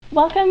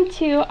Welcome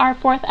to our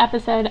fourth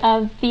episode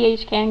of the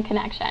HKN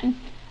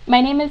Connection. My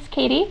name is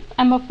Katie.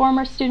 I'm a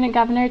former student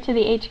governor to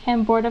the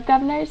HKN Board of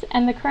Governors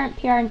and the current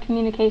PR and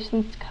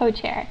Communications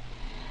co-chair.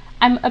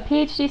 I'm a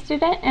PhD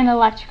student in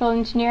electrical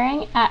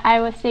engineering at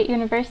Iowa State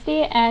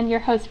University and your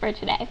host for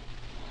today.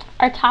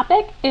 Our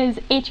topic is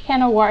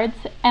HKN Awards,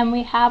 and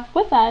we have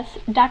with us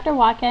Dr.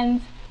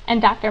 Watkins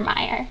and Dr.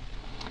 Meyer.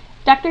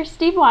 Dr.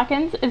 Steve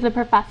Watkins is a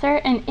professor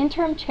and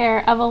interim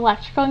chair of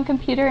electrical and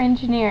computer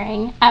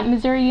engineering at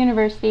Missouri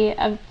University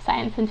of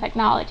Science and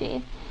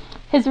Technology.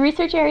 His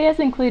research areas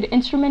include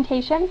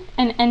instrumentation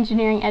and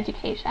engineering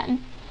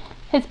education.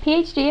 His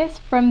PhD is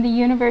from the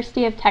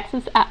University of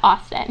Texas at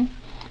Austin.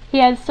 He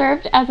has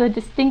served as a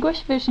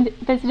distinguished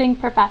visiting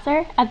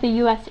professor at the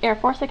U.S. Air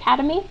Force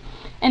Academy,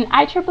 an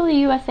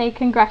IEEE USA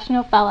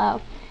Congressional Fellow,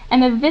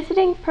 and a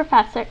visiting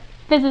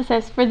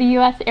physicist for the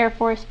U.S. Air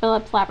Force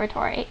Phillips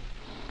Laboratory.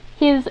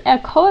 He is a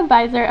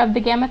co-advisor of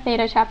the Gamma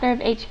Theta chapter of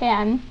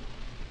HKN,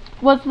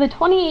 was the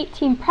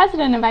 2018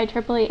 president of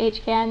IEEE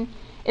HKN,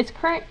 is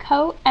current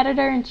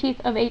co-editor-in-chief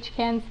of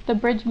HKN's The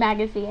Bridge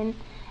magazine,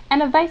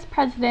 and a vice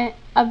president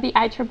of the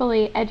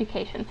IEEE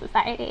Education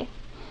Society.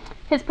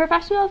 His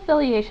professional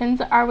affiliations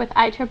are with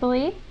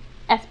IEEE,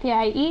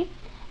 SPIE,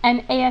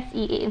 and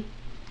ASEE.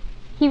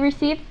 He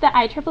received the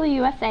IEEE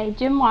USA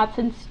Jim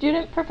Watson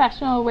Student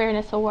Professional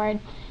Awareness Award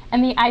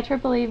and the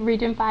IEEE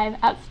Region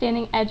 5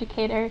 Outstanding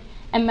Educator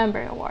and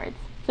Member Awards.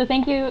 So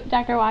thank you,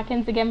 Dr.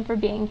 Watkins, again for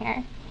being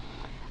here.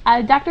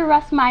 Dr.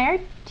 Russ Meyer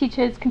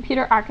teaches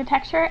computer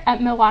architecture at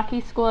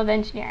Milwaukee School of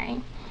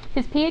Engineering.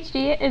 His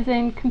PhD is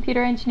in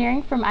computer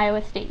engineering from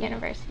Iowa State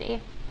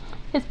University.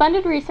 His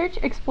funded research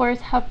explores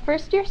how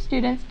first-year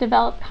students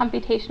develop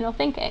computational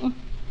thinking.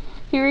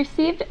 He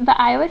received the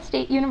Iowa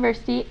State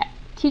University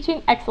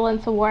Teaching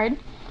Excellence Award,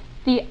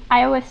 the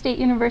Iowa State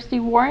University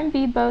Warren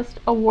B. Boast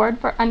Award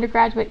for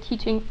Undergraduate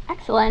Teaching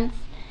Excellence,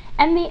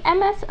 and the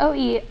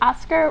MSOE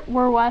Oscar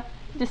Werworth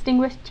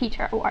Distinguished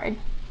Teacher Award.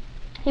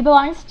 He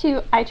belongs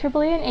to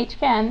IEEE and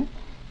HKN,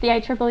 the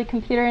IEEE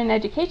Computer and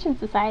Education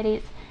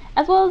Societies,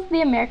 as well as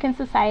the American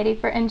Society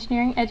for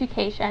Engineering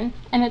Education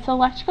and its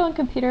Electrical and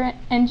Computer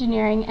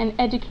Engineering and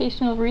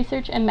Educational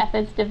Research and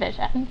Methods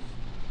divisions.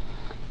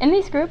 In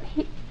these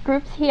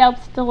groups, he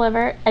helps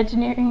deliver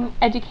engineering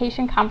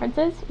education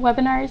conferences,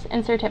 webinars,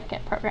 and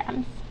certificate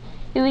programs.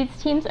 He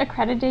leads teams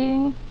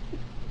accrediting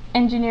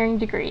engineering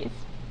degrees.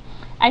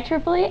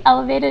 IEEE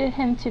elevated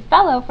him to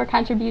fellow for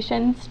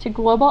contributions to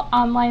global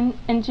online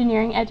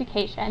engineering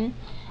education,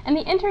 and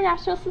the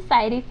International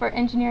Society for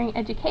Engineering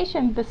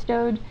Education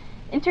bestowed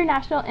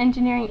International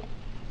Engineering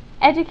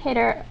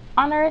Educator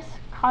honoris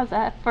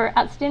causa for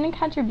outstanding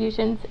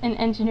contributions in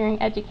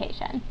engineering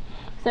education.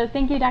 So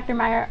thank you, Dr.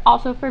 Meyer,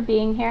 also for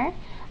being here.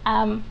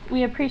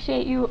 We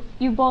appreciate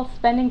you both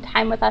spending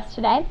time with us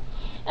today.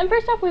 And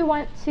first off, we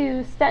want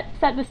to set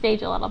the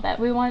stage a little bit.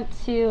 We want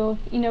to,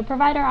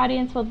 provide our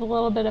audience with a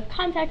little bit of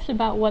context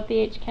about what the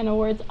HKN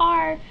Awards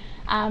are,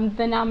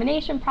 the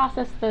nomination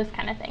process, those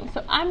kind of things.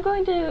 So I'm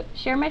going to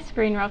share my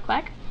screen real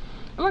quick,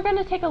 and we're going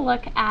to take a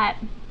look at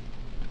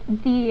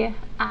the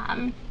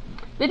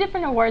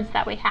different awards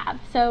that we have.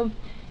 So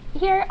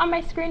here on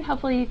my screen,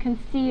 hopefully you can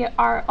see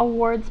our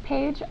awards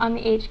page on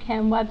the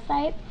HKN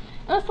website.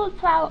 And this lists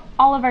out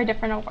all of our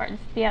different awards: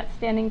 the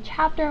Outstanding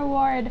Chapter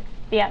Award,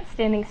 the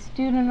Outstanding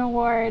Student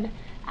Award,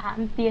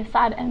 the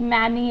Assad and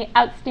Madney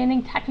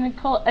Outstanding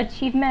Technical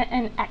Achievement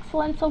and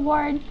Excellence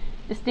Award,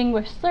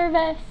 Distinguished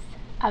Service,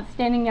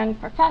 Outstanding Young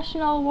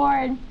Professional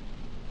Award,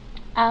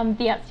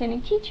 the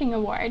Outstanding Teaching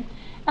Award,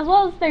 as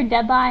well as their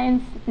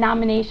deadlines,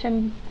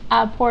 nomination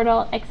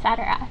portal,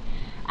 etc.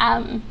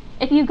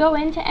 If you go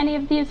into any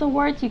of these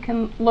awards, you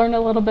can learn a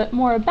little bit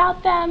more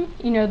about them,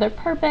 their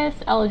purpose,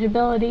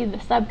 eligibility, the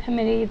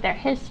subcommittee, their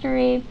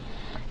history.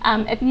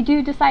 If you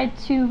do decide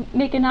to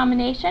make a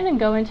nomination and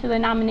go into the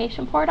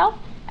nomination portal,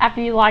 after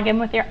you log in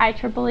with your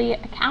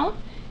IEEE account,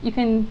 you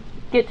can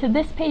get to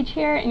this page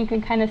here and you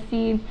can kind of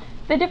see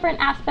the different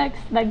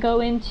aspects that go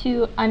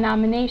into a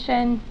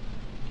nomination: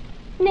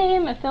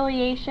 name,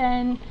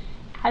 affiliation,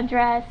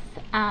 address,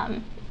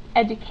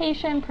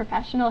 education,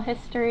 professional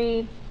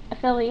history,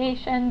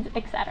 affiliations,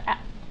 etc.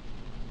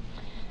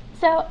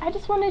 So I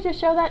just wanted to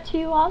show that to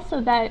you all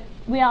so that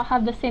we all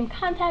have the same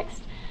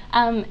context.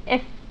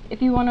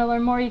 If you want to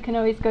learn more, you can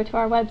always go to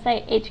our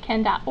website,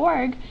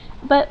 hkn.org.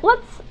 But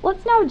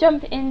let's now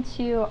jump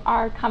into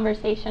our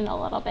conversation a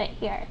little bit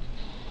here.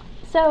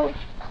 So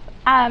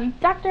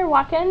Dr.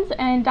 Watkins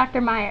and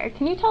Dr. Meyer,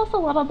 can you tell us a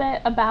little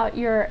bit about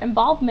your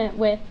involvement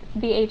with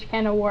the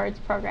HKN Awards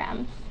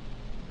programs?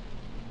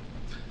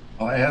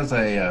 Well, as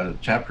a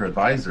chapter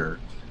advisor,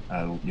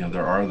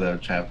 there are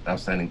the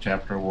Outstanding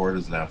Chapter Award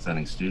as an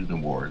Outstanding Student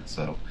Award.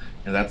 So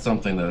that's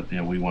something that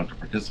we want to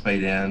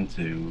participate in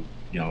to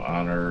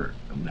honor,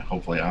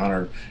 hopefully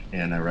honor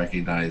and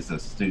recognize the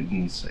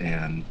students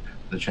and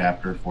the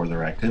chapter for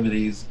their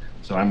activities.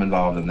 So I'm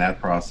involved in that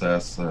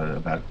process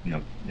about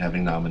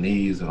having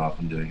nominees and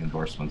often doing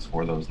endorsements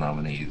for those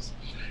nominees.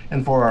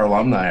 And for our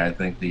alumni, I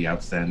think the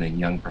Outstanding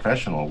Young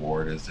Professional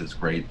Award is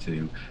great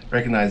to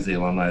recognize the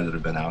alumni that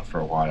have been out for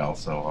a while.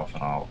 So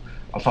often I'll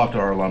talk to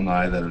our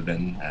alumni that have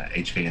been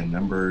HKN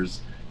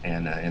members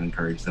and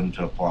encourage them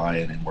to apply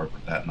and work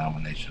with that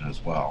nomination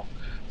as well.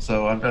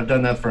 So I've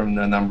done that for a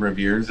number of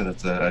years, and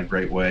it's a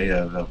great way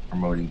of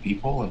promoting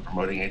people and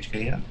promoting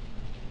HKN.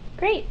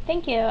 Great,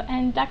 thank you.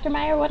 And Dr.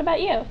 Meyer, what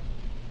about you?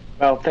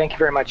 Well, thank you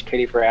very much,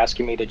 Katie, for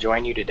asking me to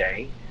join you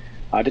today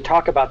to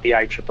talk about the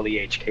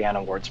IEEE HKN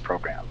Awards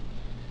program.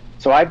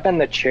 So I've been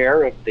the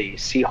chair of the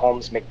C.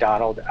 Holmes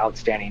McDonald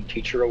Outstanding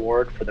Teacher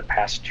Award for the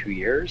past 2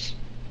 years.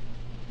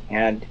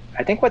 And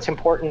I think what's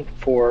important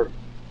for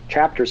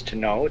chapters to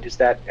note is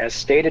that, as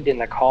stated in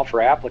the call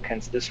for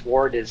applicants, this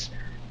award is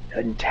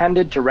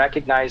intended to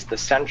recognize the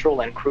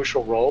central and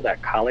crucial role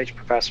that college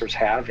professors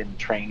have in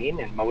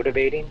training and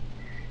motivating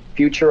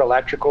future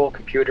electrical,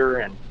 computer,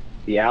 and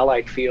the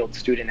allied field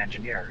student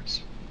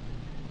engineers.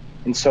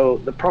 And so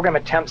the program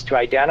attempts to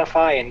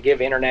identify and give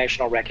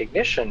international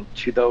recognition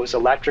to those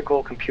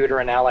electrical, computer,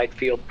 and allied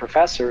field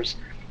professors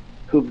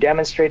who've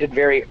demonstrated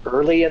very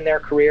early in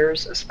their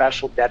careers a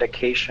special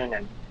dedication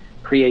and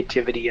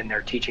creativity in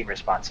their teaching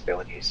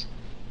responsibilities.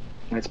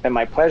 And it's been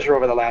my pleasure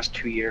over the last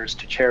 2 years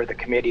to chair the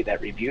committee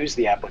that reviews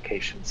the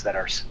applications that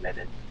are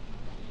submitted.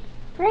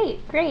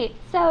 Great, great.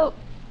 So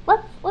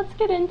let's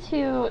get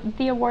into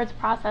the awards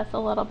process a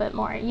little bit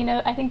more.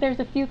 I think there's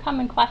a few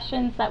common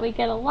questions that we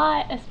get a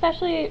lot,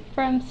 especially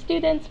from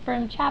students,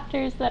 from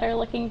chapters that are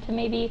looking to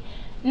maybe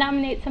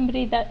nominate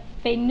somebody that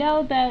they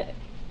know that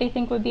they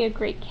think would be a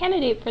great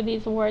candidate for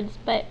these awards.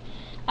 But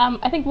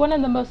I think one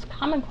of the most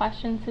common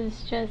questions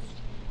is just,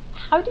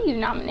 how do you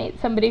nominate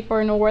somebody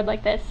for an award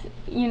like this?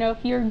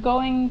 If you're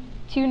going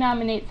to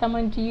nominate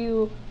someone, do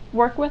you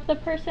work with the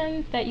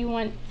person that you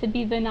want to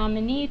be the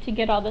nominee to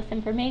get all this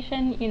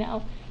information?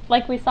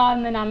 Like we saw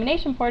in the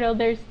nomination portal,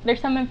 there's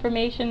some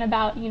information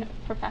about,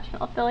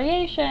 professional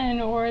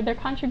affiliation or their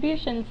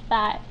contributions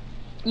that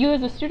you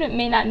as a student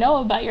may not know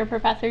about your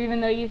professor,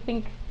 even though you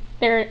think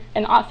they're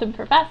an awesome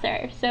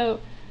professor. So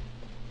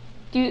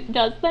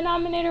does the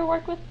nominator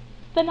work with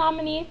the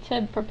nominee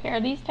to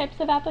prepare these types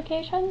of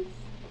applications?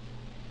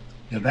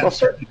 Yeah, that's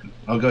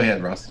go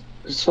ahead, Russ.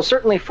 So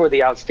certainly for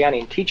the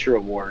Outstanding Teacher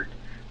Award,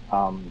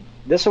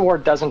 this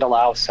award doesn't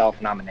allow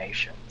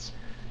self-nominations.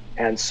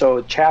 And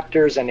so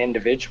chapters and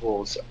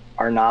individuals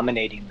are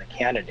nominating the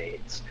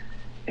candidates.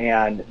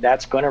 And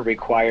that's going to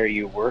require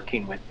you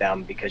working with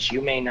them because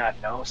you may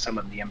not know some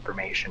of the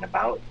information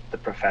about the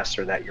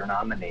professor that you're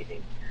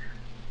nominating.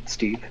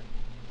 Steve?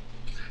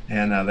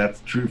 And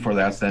that's true for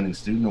the Outstanding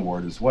Student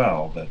Award as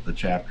well, that the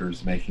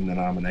chapter's making the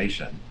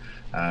nomination.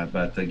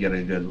 But to get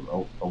a good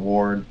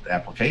award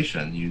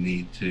application, you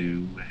need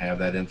to have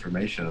that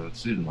information of the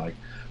student.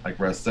 Like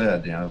Russ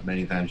said,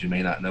 many times you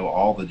may not know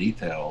all the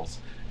details,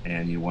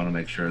 and you want to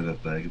make sure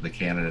that the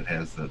candidate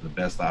has the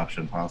best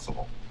option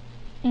possible.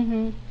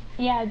 Mm-hmm.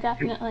 Yeah,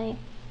 definitely.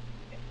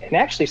 And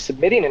actually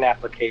submitting an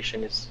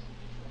application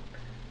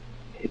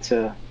it's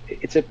a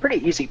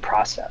pretty easy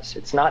process.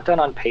 It's not done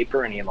on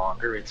paper any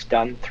longer. It's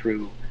done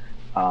through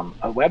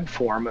a web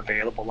form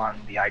available on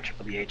the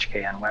IEEE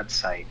HKN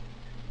website.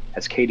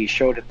 As Katie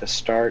showed at the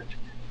start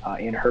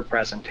in her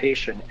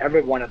presentation,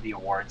 every one of the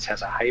awards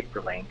has a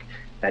hyperlink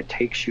that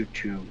takes you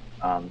to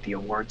the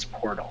awards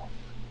portal.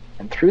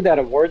 And through that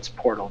awards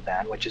portal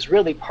then, which is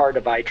really part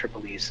of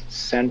IEEE's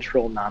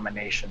Central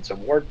Nominations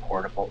Award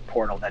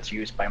portal that's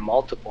used by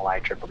multiple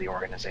IEEE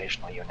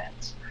organizational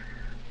units.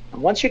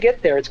 And once you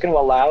get there, it's going to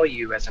allow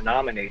you as a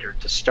nominator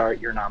to start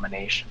your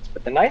nominations.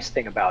 But the nice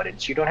thing about it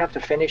is you don't have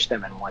to finish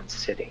them in one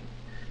sitting.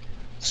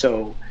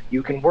 So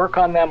you can work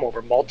on them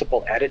over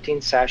multiple editing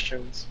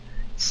sessions,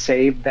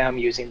 save them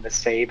using the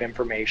Save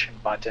Information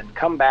button,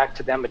 come back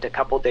to them a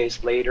couple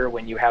days later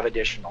when you have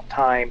additional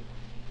time,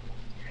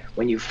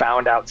 when you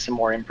found out some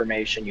more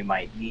information you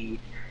might need.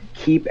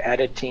 Keep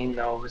editing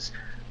those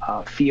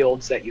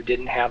fields that you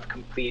didn't have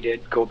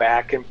completed, go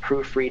back and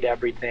proofread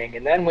everything,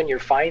 and then when you're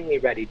finally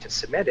ready to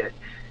submit it,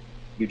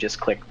 you just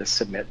click the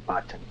Submit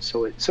button.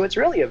 So it's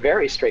really a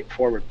very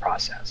straightforward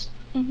process.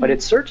 Mm-hmm. But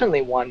it's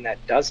certainly one that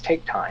does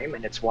take time,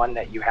 and it's one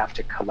that you have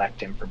to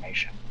collect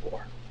information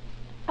for.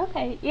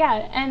 Okay,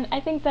 yeah, and I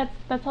think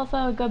that's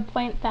also a good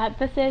point, that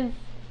this is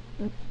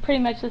pretty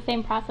much the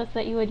same process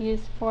that you would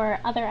use for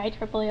other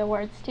IEEE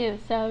awards too.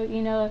 So,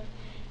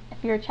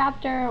 if you're a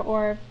chapter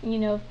or,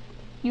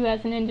 you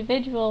as an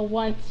individual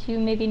want to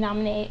maybe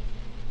nominate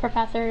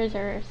professors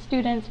or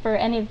students for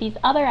any of these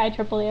other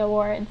IEEE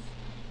awards,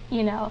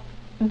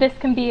 this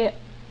can be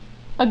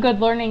a good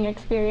learning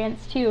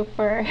experience too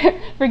for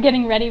for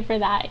getting ready for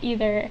that,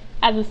 either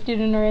as a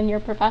student or in your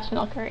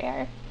professional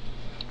career.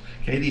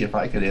 Katie, if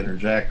I could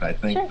interject, I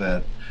think Sure.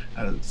 that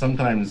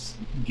sometimes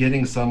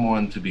getting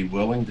someone to be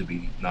willing to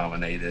be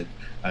nominated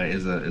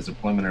is a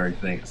preliminary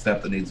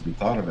step that needs to be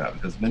thought about,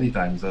 because many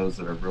times those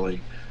that are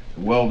really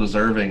well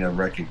deserving of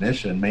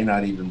recognition may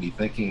not even be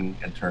thinking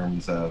in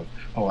terms of,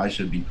 oh, I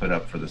should be put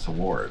up for this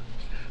award.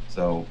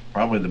 So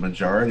probably the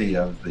majority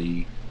of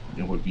the,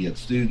 would be it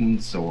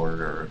students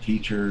or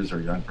teachers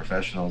or young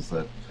professionals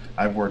that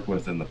I've worked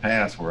with in the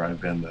past where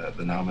I've been the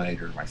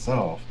nominator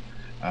myself,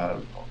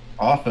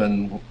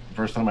 often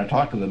first time I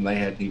talked to them, they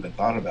hadn't even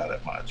thought about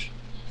it much.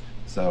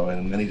 So,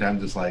 and many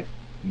times it's like,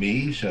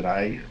 me,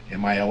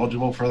 am I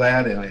eligible for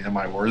that? Am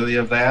I worthy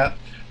of that?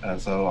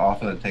 So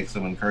often it takes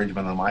some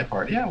encouragement on my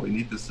part. Yeah, we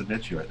need to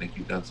submit you. I think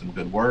you've done some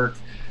good work,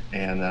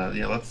 and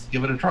let's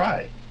give it a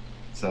try.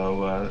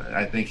 So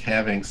I think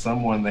having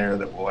someone there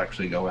that will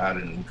actually go out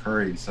and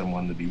encourage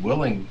someone to be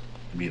willing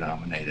to be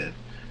nominated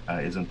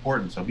is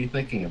important. So be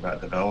thinking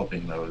about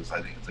developing those.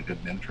 I think it's a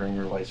good mentoring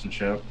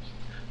relationship,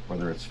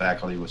 whether it's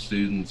faculty with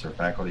students or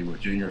faculty with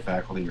junior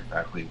faculty or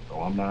faculty with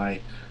alumni.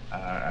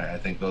 I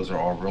think those are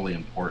all really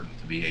important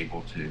to be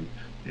able to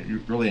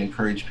really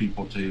encourage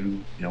people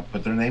to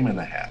put their name in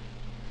the hat.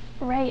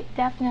 Right,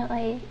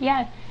 definitely.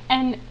 Yeah.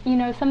 And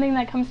something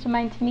that comes to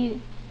mind to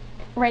me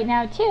right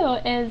now too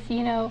is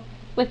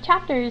with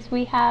chapters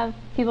we have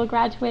people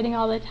graduating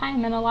all the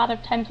time, and a lot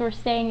of times we're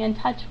staying in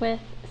touch with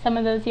some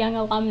of those young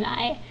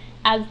alumni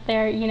as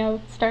they're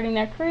starting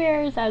their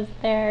careers, as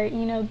they're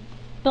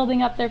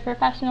building up their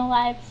professional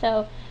lives.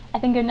 So I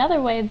think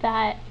another way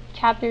that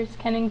chapters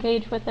can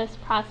engage with this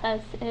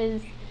process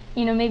is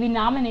maybe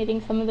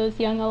nominating some of those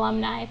young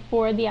alumni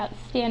for the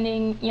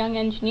Outstanding Young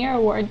Engineer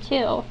Award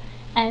too,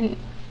 and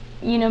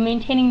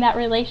maintaining that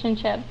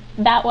relationship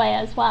that way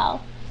as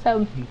well.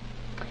 So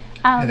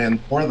and then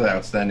for the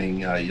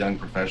Outstanding Young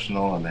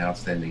Professional and the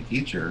Outstanding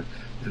Teacher,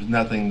 there's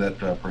nothing that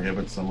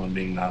prohibits someone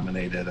being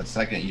nominated a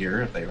second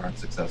year if they aren't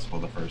successful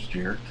the first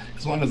year,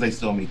 as long as they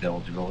still meet the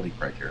eligibility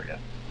criteria.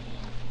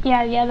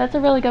 Yeah, that's a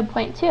really good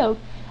point too.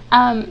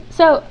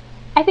 So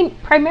I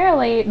think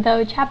primarily,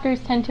 though,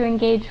 chapters tend to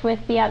engage with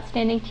the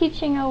Outstanding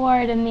Teaching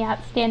Award and the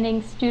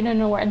Outstanding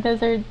Student Award.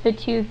 Those are the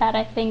two that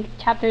I think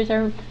chapters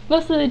are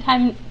most of the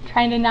time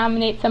trying to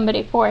nominate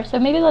somebody for. So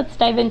maybe let's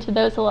dive into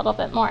those a little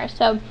bit more.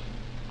 So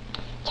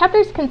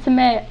chapters can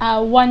submit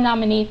one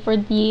nominee for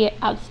the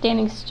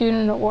Outstanding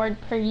Student Award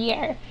per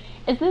year.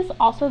 Is this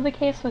also the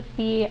case with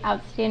the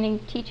Outstanding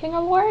Teaching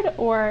Award,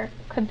 or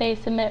could they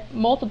submit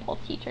multiple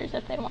teachers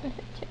if they wanted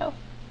to?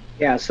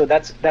 Yeah, so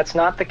that's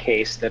not the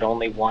case that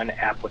only one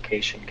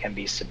application can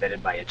be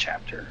submitted by a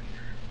chapter.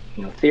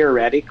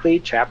 Theoretically,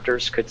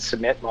 chapters could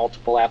submit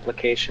multiple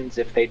applications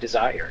if they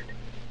desired.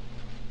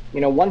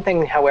 One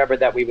thing, however,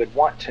 that we would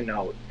want to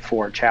note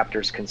for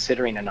chapters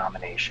considering a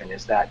nomination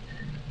is that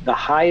the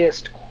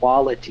highest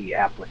quality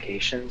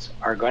applications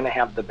are going to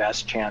have the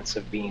best chance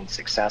of being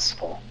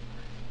successful.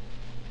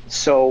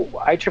 So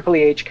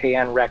IEEE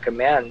HKN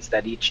recommends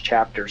that each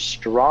chapter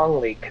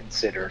strongly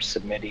consider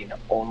submitting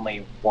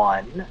only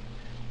one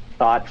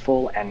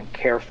thoughtful and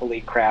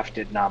carefully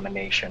crafted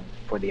nomination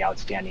for the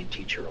Outstanding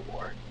Teacher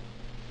Award.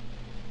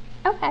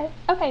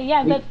 Okay,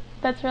 yeah,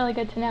 that's really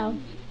good to know.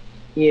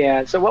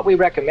 Yeah, so what we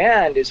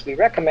recommend is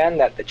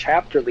that the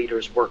chapter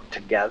leaders work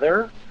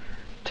together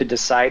to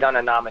decide on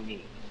a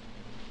nominee.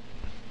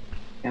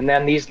 And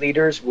then these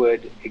leaders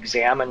would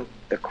examine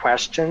the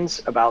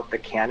questions about the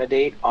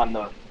candidate on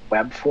the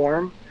web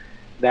form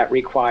that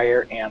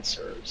require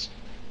answers,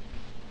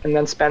 and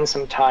then spend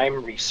some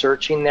time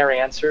researching their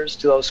answers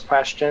to those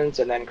questions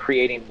and then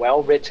creating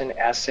well-written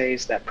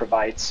essays that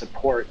provide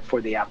support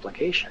for the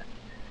application.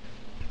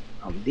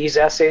 These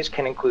essays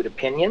can include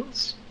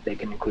opinions, they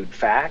can include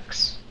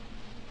facts,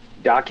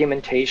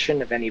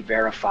 documentation of any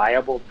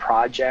verifiable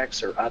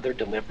projects or other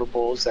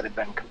deliverables that have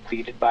been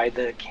completed by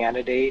the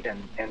candidate,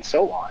 and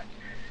so on.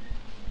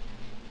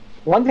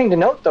 One thing to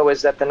note, though,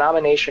 is that the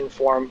nomination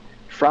form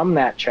from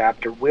that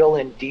chapter will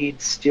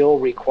indeed still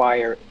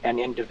require an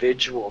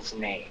individual's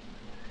name.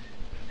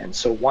 And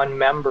so one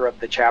member of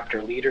the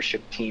chapter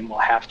leadership team will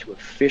have to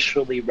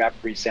officially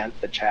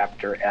represent the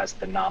chapter as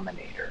the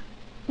nominator.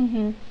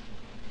 Mm-hmm.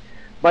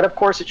 But of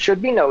course, it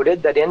should be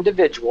noted that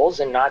individuals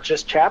and not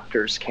just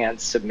chapters can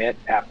submit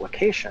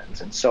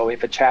applications. And so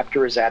if a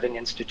chapter is at an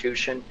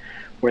institution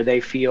where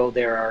they feel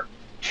there are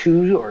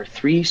 2 or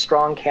 3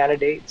 strong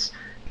candidates,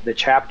 the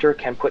chapter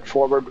can put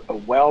forward a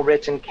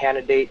well-written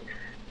candidate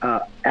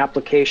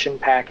application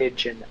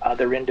package, and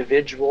other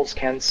individuals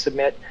can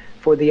submit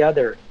for the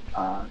other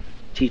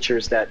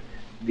teachers that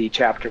the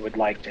chapter would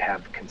like to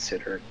have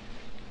considered.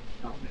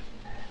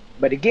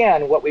 But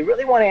again, what we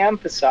really want to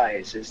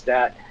emphasize is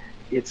that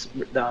it's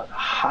the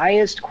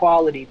highest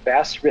quality,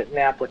 best written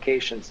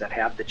applications that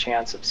have the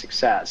chance of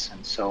success.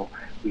 And so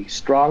we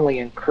strongly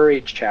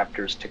encourage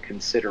chapters to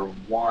consider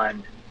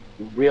one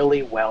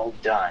really well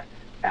done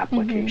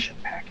application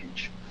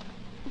package.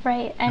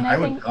 Right, and I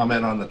would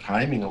comment on the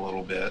timing a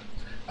little bit.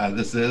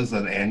 This is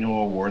an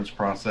annual awards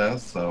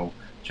process, so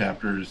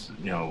chapters,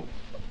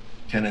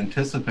 can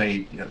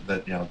anticipate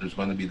that there's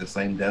going to be the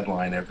same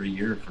deadline every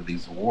year for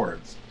these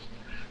awards.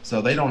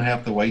 So they don't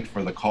have to wait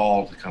for the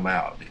call to come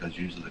out, because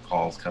usually the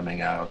call is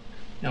coming out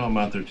a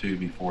month or two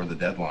before the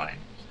deadline.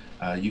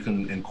 you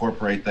can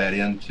incorporate that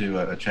into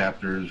a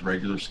chapter's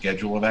regular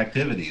schedule of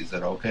activities.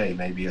 That, okay,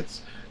 maybe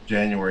it's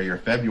January or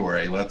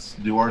February, let's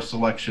do our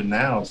selection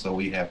now so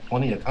we have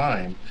plenty of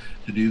time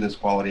to do this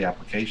quality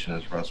application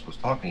as Russ was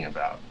talking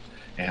about.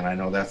 And I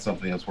know that's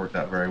something that's worked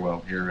out very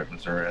well here at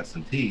Missouri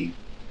S&T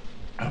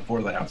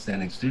for the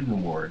Outstanding Student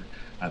Award,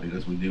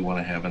 because we do want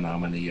to have a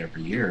nominee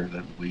every year.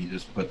 That we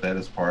just put that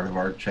as part of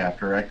our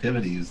chapter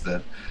activities,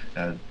 that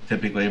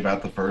typically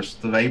about the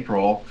 1st of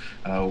April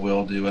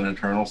we'll do an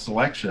internal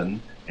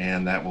selection,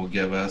 and that will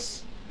give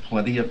us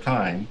plenty of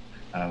time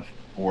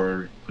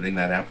for putting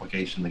that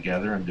application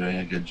together and doing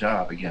a good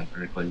job, again,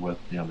 particularly with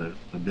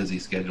the busy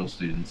schedule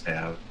students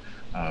have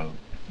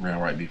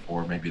right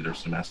before maybe their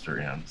semester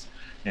ends.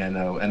 And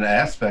an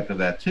aspect of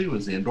that too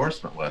is the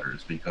endorsement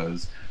letters,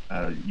 because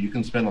you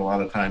can spend a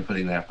lot of time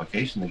putting the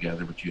application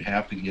together, but you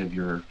have to give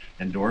your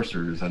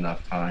endorsers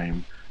enough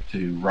time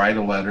to write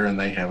a letter, and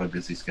they have a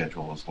busy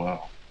schedule as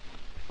well.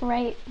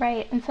 Right.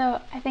 And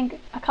so I think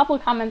a couple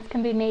of comments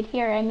can be made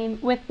here. I mean,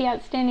 with the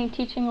Outstanding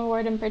Teaching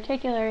Award in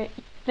particular,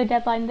 the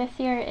deadline this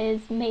year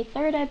is May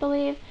 3rd, I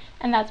believe,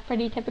 and that's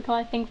pretty typical.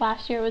 I think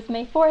last year was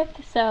May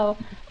 4th, so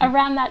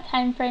around that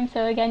time frame.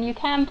 So again, you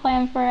can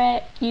plan for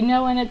it, you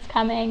know when it's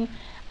coming.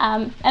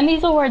 And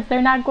these awards,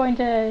 they're not going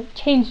to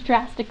change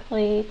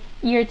drastically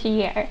year to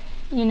year.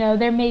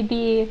 There may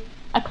be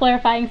a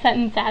clarifying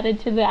sentence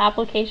added to the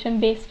application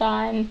based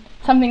on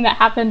something that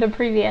happened a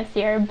previous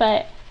year,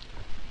 but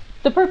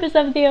the purpose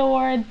of the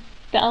award,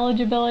 the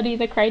eligibility,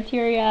 the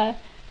criteria,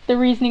 the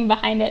reasoning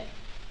behind it,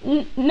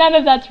 none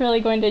of that's really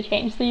going to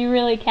change, so you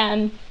really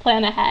can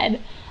plan ahead.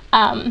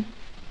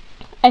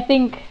 I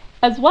think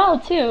as well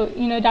too,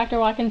 Dr.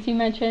 Watkins, you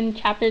mentioned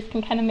chapters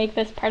can kind of make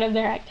this part of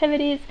their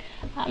activities.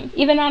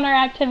 Even on our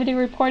activity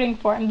reporting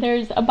form,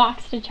 there's a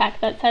box to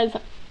check that says,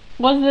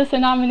 was this a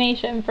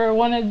nomination for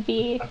one of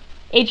the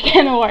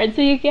HKN awards?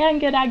 So you can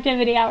get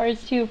activity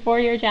hours too for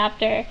your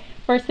chapter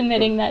for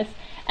submitting this.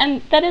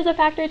 And that is a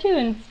factor too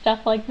in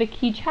stuff like the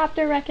key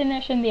chapter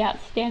recognition, the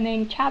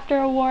Outstanding Chapter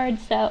Award.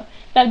 So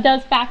that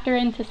does factor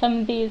into some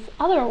of these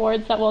other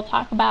awards that we'll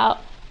talk about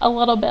a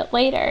little bit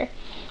later.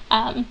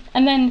 And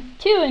then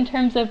too, in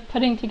terms of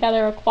putting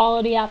together a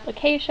quality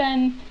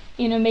application,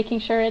 making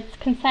sure it's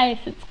concise,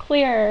 it's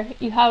clear,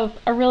 you have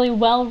a really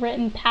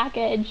well-written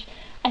package.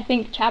 I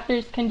think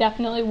chapters can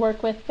definitely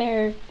work with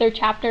their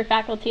chapter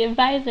faculty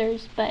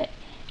advisors, but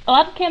a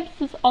lot of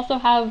campuses also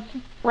have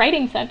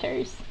writing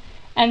centers,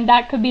 and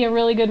that could be a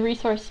really good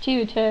resource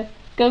too, to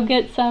go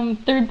get some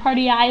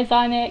third-party eyes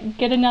on it,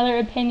 get another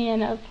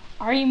opinion of,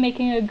 are you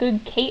making a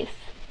good case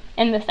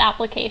in this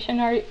application?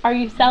 Are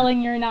you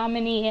selling your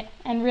nominee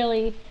and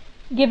really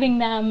giving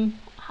them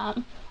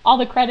all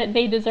the credit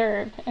they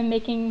deserve and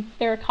making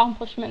their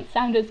accomplishments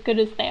sound as good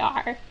as they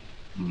are?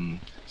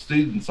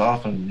 Students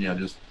often,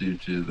 just due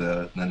to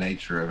the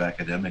nature of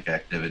academic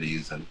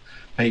activities and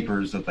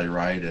papers that they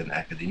write in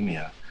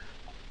academia,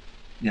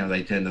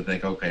 they tend to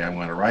think, okay, I'm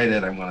going to write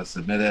it, I'm going to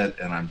submit it,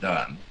 and I'm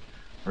done.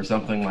 For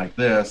something like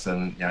this,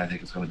 and I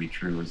think it's going to be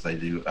true as they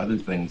do other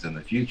things in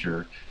the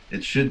future,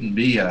 it shouldn't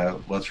be a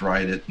let's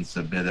write it and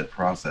submit it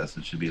process.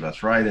 It should be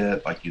let's write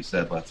it, like you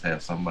said, let's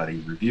have somebody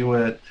review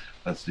it,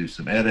 let's do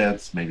some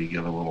edits, maybe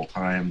give a little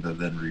time to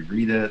then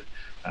reread it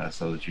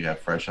so that you have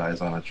fresh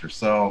eyes on it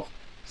yourself.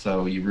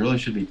 So you really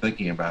should be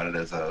thinking about it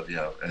as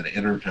an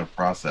iterative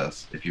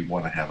process if you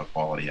want to have a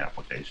quality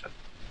application.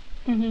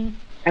 Mm-hmm.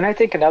 And I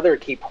think another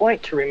key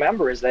point to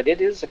remember is that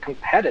it is a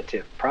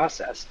competitive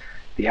process.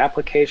 The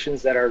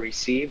applications that are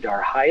received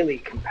are highly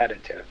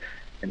competitive.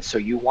 And so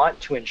you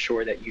want to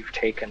ensure that you've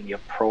taken the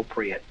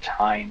appropriate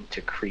time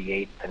to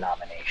create the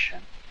nomination,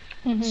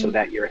 so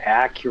that you're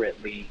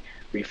accurately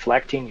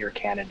reflecting your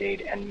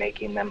candidate and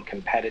making them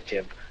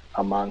competitive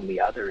among the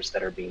others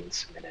that are being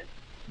submitted.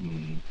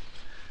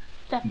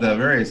 The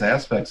various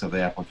aspects of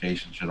the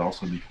application should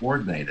also be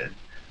coordinated.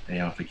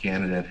 If a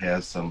candidate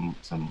has some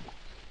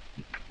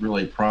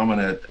really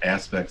prominent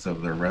aspects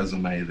of their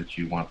resume that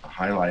you want to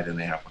highlight in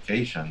the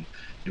application,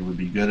 it would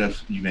be good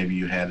if maybe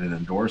you had an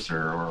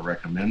endorser or a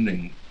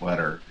recommending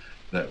letter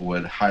that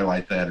would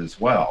highlight that as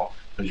well,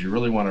 because you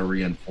really want to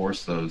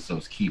reinforce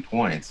those key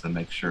points and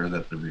make sure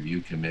that the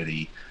review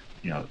committee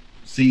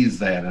sees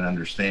that and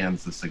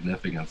understands the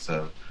significance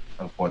of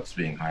what's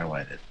being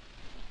highlighted.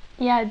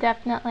 Yeah,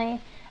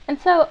 definitely.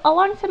 And so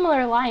along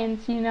similar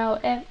lines,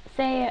 if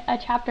say a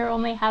chapter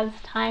only has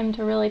time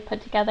to really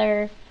put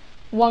together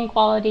one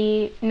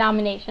quality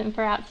nomination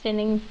for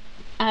Outstanding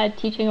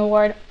Teaching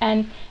Award,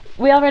 and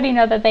we already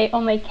know that they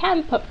only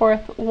can put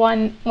forth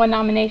one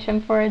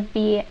nomination for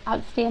the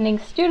Outstanding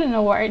Student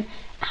Award,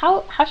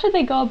 how should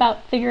they go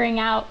about figuring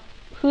out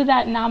who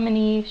that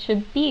nominee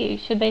should be?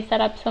 Should they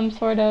set up some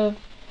sort of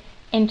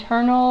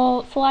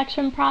internal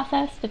selection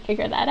process to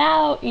figure that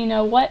out?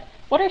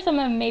 What are some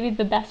of maybe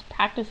the best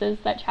practices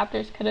that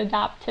chapters could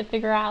adopt to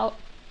figure out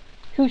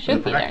who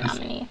should be their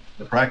nominee?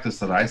 The practice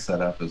that I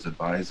set up as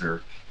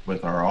advisor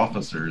with our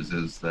officers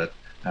is that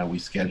we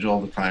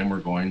schedule the time we're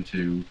going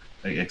to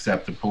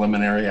accept the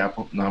preliminary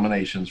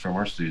nominations from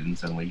our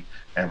students, and we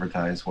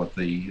advertise what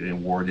the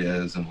award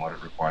is and what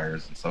it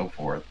requires and so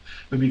forth.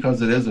 But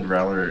because it is a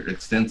rather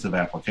extensive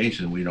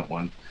application, we don't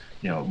want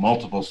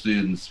multiple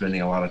students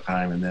spending a lot of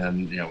time and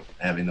then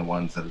having the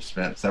ones that have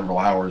spent several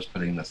hours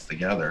putting this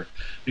together,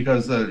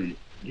 because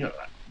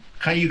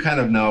you kind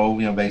of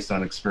know based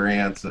on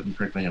experience, and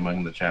particularly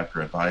among the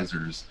chapter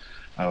advisors,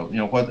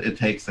 what it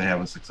takes to have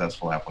a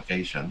successful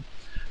application.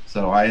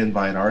 So I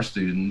invite our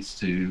students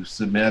to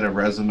submit a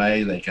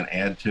resume. They can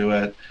add to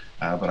it,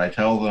 but I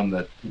tell them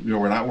that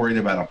we're not worried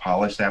about a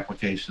polished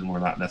application. We're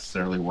not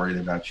necessarily worried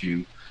about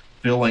you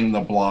filling the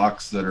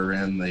blocks that are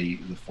in the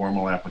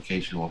formal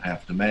application we'll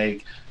have to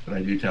make, but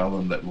I do tell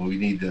them that we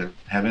need to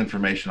have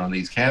information on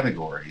these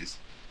categories.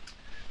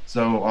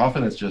 So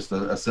often it's just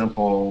a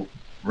simple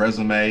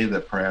resume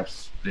that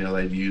perhaps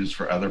they've used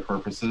for other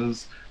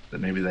purposes,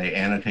 that maybe they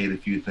annotate a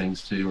few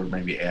things to, or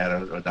maybe add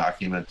a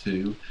document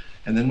to.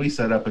 And then we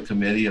set up a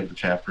committee of the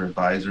chapter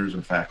advisors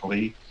or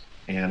faculty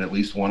and at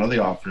least one of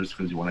the officers,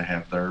 because you want to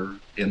have their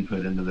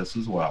input into this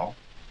as well.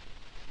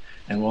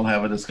 And we'll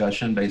have a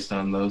discussion based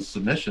on those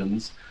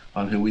submissions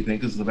on who we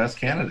think is the best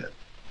candidate.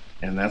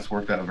 And that's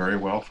worked out very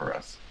well for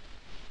us.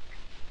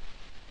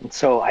 And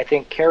so I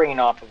think carrying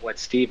off of what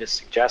Steve is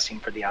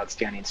suggesting for the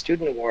Outstanding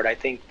Student Award, I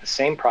think the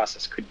same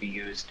process could be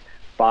used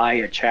by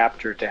a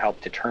chapter to help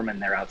determine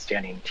their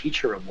Outstanding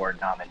Teacher Award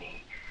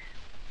nominee.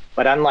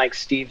 But unlike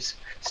Steve's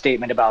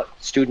statement about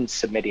students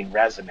submitting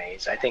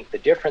resumes, I think the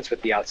difference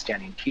with the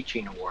Outstanding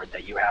Teaching Award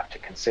that you have to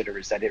consider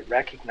is that it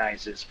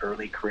recognizes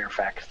early career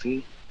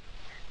faculty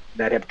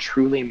that have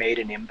truly made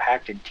an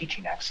impact in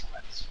teaching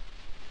excellence.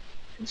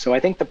 And so I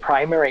think the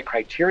primary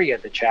criteria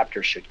the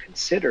chapter should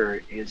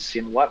consider is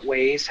in what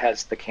ways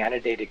has the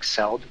candidate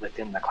excelled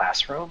within the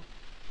classroom,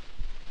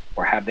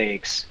 or have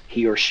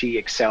he or she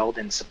excelled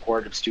in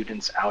support of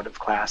students out of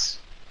class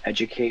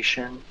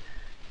education?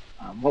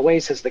 What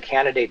ways has the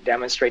candidate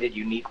demonstrated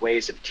unique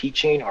ways of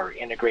teaching or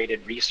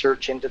integrated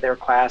research into their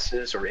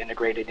classes or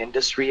integrated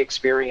industry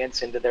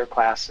experience into their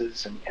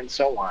classes, and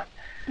so on?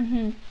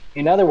 Mm-hmm.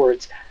 In other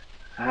words,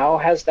 how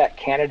has that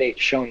candidate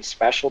shown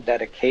special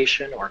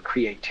dedication or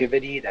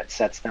creativity that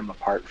sets them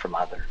apart from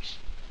others?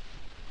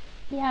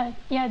 Yeah,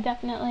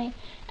 definitely.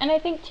 And I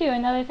think too,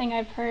 another thing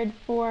I've heard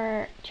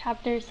for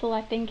chapters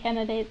selecting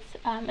candidates,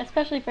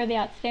 especially for the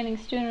Outstanding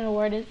Student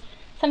Award, is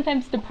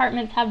sometimes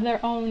departments have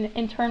their own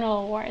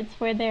internal awards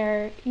where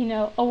they're,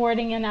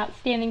 awarding an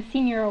Outstanding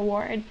Senior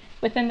Award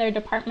within their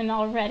department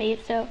already.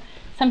 So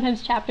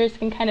sometimes chapters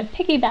can kind of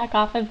piggyback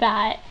off of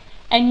that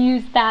and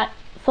use that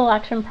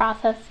selection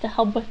process to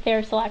help with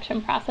their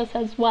selection process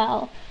as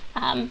well,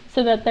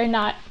 so that they're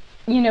not,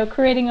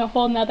 creating a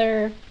whole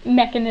nother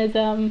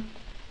mechanism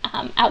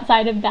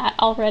outside of that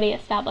already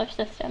established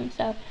system.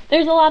 So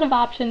there's a lot of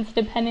options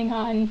depending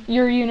on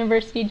your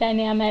university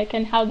dynamic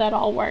and how that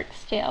all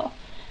works too.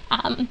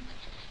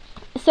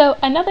 So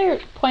another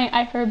point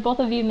I heard both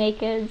of you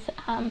make is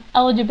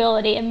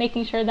eligibility, and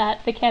making sure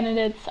that the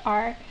candidates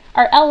are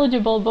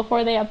eligible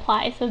before they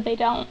apply so they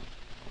don't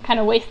kind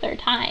of waste their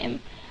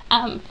time.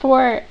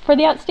 For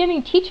the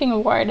Outstanding Teaching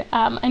Award,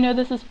 I know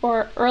this is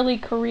for early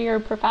career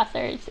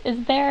professors.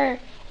 Is there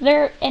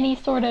any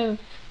sort of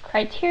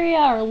criteria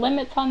or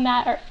limits on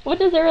that, or what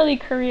does early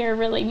career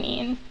really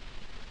mean?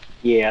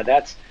 Yeah,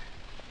 that's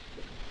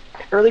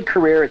early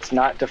career. It's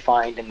not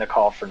defined in the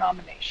call for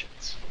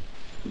nominations.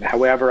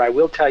 However, I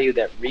will tell you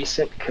that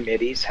recent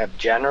committees have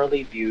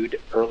generally viewed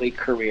early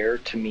career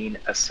to mean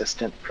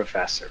assistant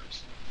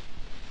professors.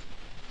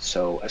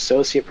 So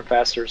associate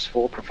professors,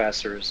 full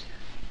professors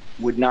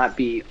would not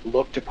be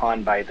looked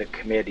upon by the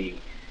committee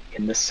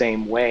in the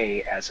same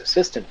way as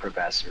assistant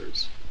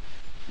professors.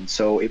 And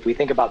so if we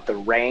think about the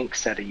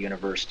ranks at a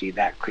university,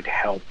 that could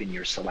help in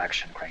your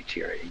selection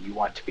criteria. You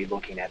want to be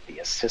looking at the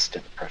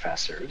assistant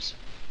professors.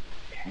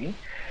 Okay.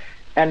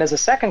 And as a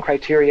second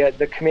criteria,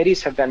 the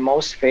committees have been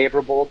most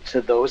favorable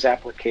to those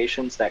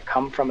applications that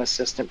come from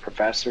assistant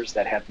professors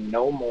that have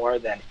no more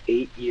than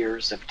 8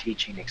 years of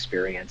teaching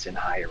experience in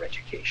higher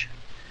education.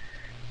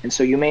 And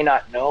so you may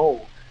not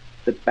know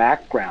the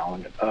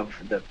background of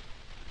the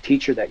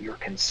teacher that you're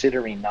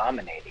considering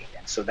nominating.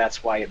 And so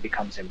that's why it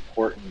becomes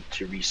important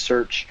to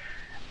research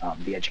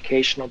the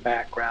educational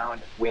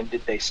background. When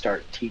did they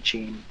start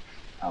teaching?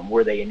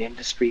 Were they in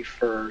industry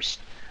first?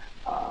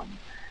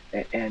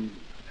 And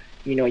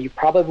you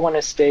probably want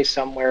to stay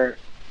somewhere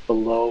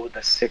below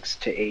the 6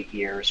 to 8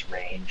 years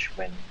range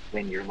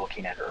when you're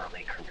looking at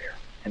early career.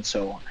 And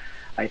so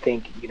I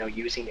think,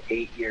 using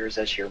 8 years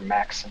as your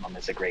maximum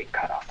is a great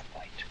cutoff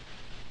point.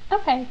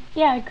 Okay,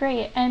 yeah,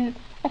 great. And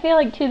I feel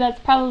like too, that's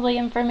probably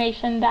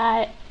information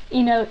that,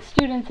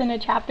 students in a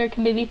chapter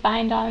committee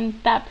find on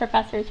that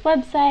professor's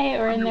website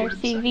or in their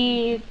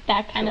CV,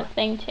 that kind of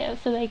thing too.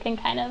 So they can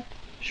kind of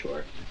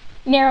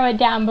narrow it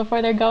down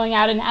before they're going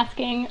out and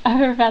asking a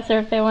professor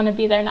if they want to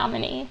be their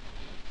nominee.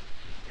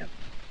 Yep.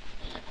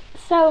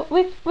 So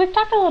we've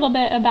talked a little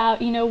bit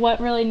about, what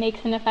really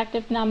makes an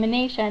effective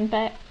nomination,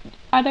 but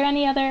are there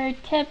any other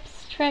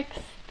tips, tricks,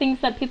 things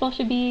that people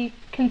should be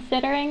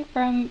considering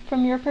from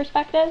your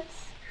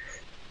perspectives?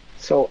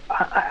 So,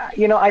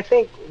 I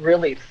think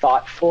really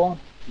thoughtful,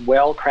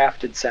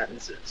 well-crafted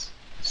sentences.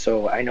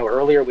 So I know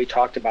earlier we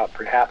talked about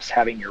perhaps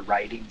having your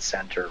writing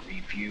center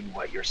review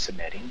what you're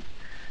submitting,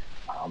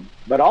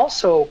 but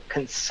also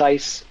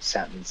concise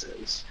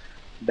sentences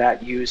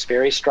that use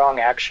very strong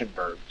action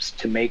verbs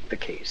to make the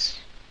case.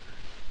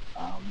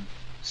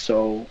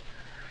 So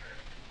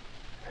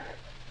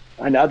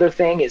another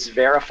thing is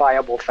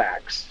verifiable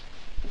facts.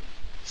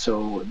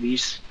 So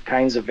these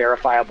kinds of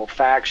verifiable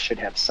facts should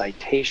have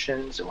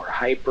citations or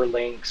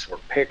hyperlinks or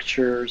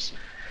pictures,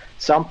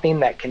 something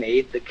that can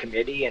aid the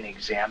committee in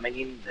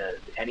examining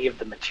any of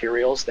the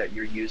materials that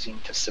you're using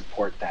to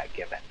support that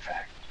given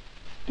fact.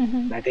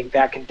 And I think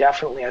that can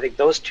definitely, I think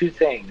those two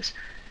things,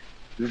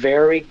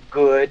 very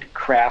good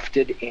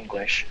crafted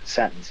English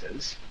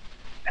sentences,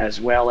 as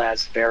well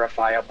as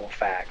verifiable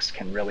facts,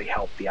 can really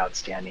help the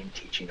Outstanding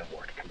Teaching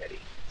Award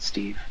Committee.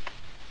 Steve?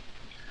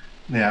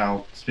 Now,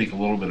 I'll speak a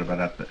little bit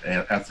about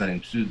the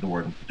Outstanding Student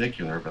Award in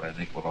particular, but I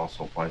think would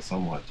also apply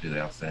somewhat to the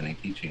Outstanding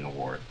Teaching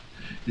Award,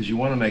 is you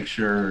want to make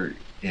sure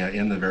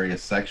in the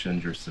various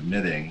sections you're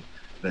submitting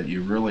that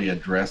you're really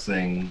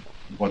addressing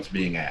what's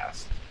being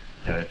asked.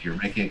 If you're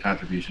making a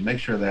contribution, make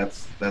sure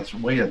that's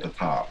way at the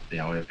top.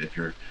 If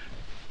you're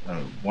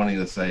wanting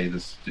to say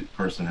this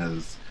person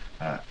has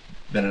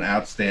been an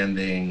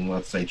outstanding,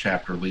 let's say,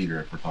 chapter leader,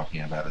 if we're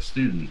talking about a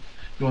student,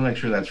 you want to make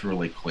sure that's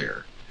really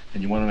clear.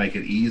 And you want to make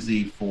it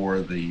easy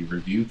for the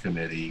review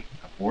committee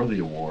for the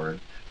award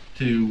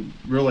to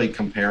really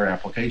compare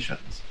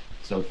applications.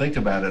 So think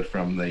about it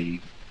from the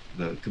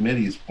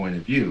committee's point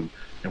of view,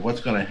 and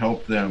what's going to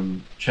help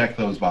them check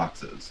those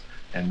boxes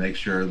and make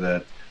sure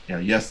that,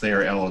 yes, they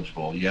are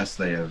eligible. Yes,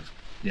 they have,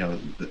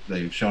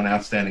 they've shown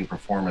outstanding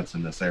performance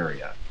in this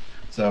area.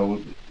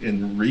 So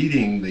in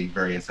reading the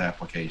various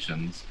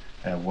applications,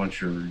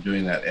 once you're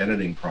doing that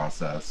editing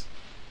process,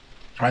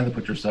 trying to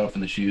put yourself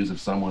in the shoes of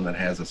someone that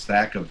has a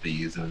stack of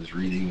these and is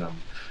reading them,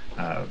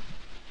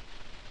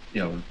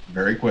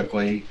 very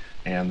quickly,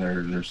 and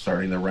they're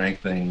starting to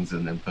rank things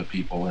and then put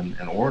people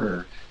in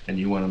order, and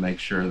you want to make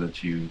sure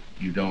that you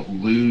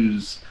don't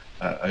lose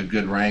a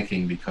good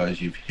ranking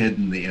because you've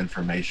hidden the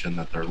information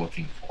that they're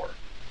looking for.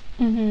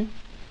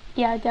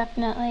 Yeah,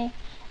 definitely.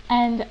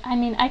 And I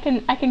mean, I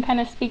can kind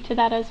of speak to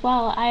that as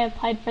well. I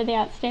applied for the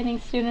Outstanding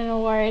Student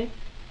Award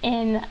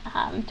in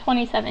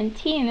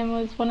 2017 and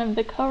was one of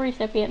the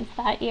co-recipients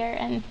that year.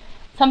 And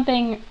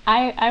something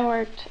I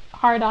worked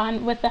hard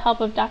on with the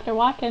help of Dr.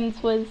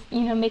 Watkins was,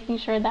 making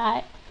sure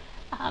that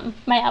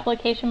my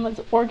application was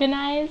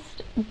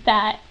organized,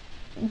 that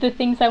the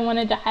things I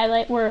wanted to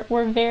highlight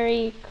were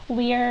very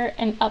clear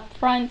and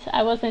upfront.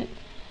 I wasn't,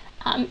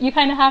 you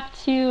kind of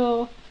have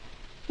to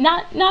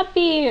not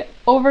be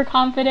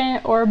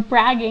overconfident or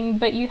bragging,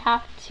 but you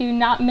have to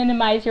not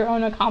minimize your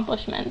own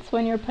accomplishments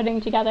when you're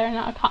putting together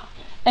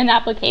an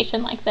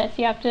application like this.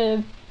 You have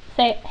to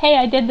say, hey,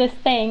 I did this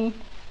thing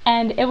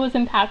and it was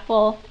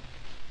impactful.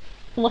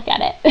 Look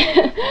at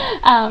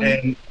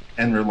it.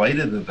 And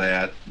related to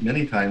that,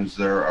 many times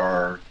there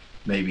are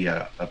maybe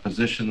a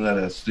position that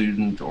a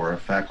student or a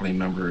faculty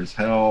member has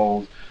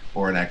held,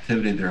 or an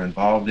activity they're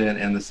involved in,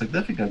 and the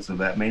significance of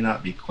that may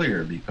not be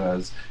clear,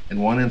 because in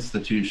one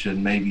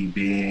institution, maybe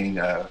being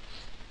a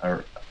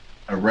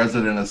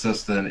resident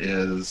assistant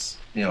is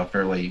a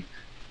fairly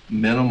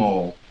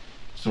minimal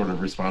sort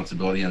of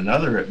responsibility. In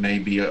another, it may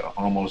be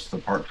almost a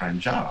part-time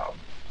job.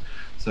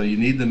 So you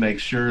need to make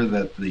sure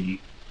that the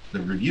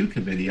review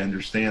committee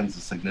understands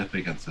the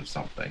significance of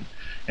something.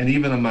 And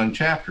even among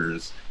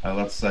chapters,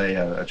 let's say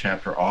a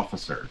chapter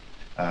officer,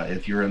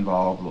 if you're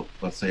involved,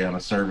 let's say on a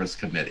service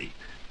committee,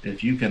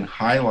 if you can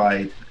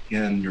highlight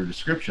in your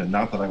description,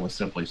 not that I was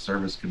simply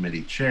service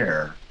committee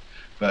chair,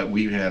 but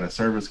we had a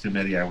service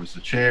committee, I was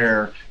the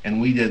chair, and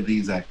we did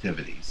these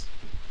activities.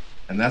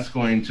 And that's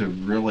going to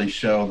really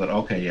show that,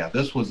 okay, yeah,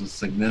 this was a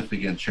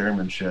significant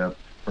chairmanship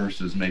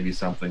versus maybe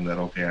something that,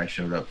 okay, I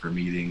showed up for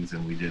meetings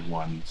and we did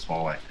one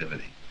small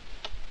activity.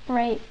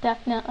 Right,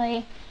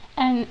 definitely.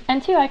 And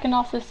too, I can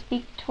also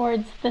speak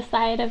towards the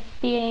side of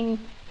being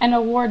an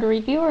award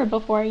reviewer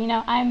before.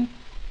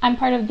 I'm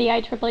part of the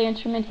IEEE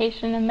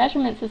Instrumentation and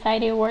Measurement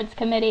Society Awards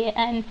Committee,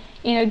 and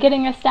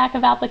getting a stack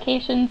of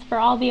applications for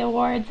all the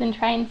awards and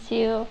trying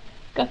to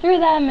go through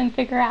them and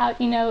figure out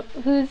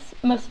who's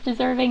most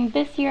deserving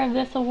this year of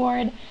this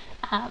award.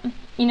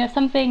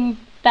 Something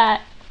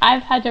that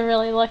I've had to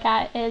really look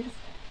at is,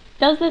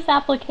 does this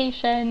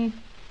application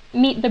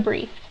meet the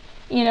brief?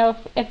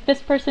 If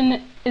this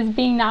person is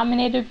being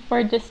nominated for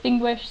a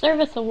Distinguished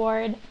Service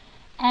Award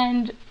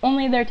and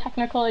only their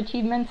technical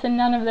achievements and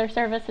none of their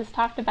service is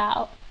talked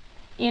about,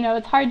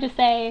 it's hard to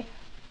say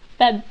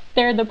that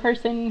they're the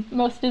person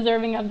most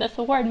deserving of this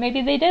award.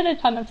 Maybe they did a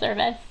ton of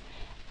service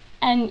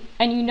and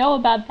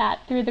about that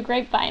through the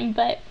grapevine,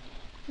 but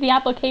the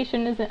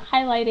application isn't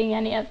highlighting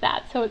any of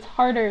that, so it's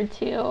harder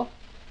to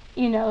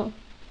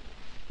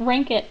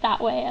rank it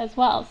that way as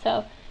well.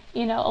 So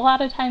a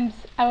lot of times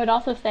I would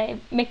also say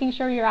making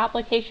sure your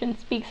application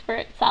speaks for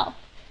itself.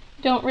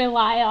 Don't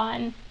rely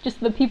on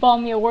just the people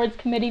on the awards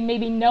committee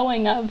maybe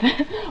knowing of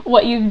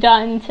what you've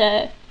done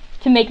to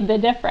to make the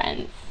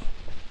difference.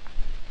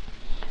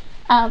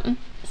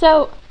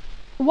 So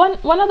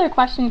one other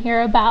question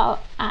here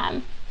about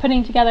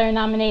putting together a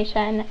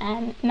nomination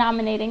and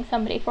nominating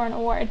somebody for an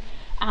award.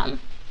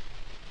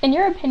 In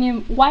your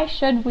opinion, why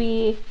should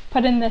we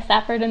put in this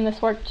effort and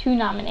this work to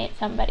nominate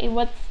somebody?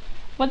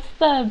 What's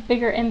the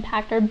bigger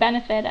impact or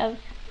benefit of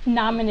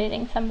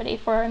nominating somebody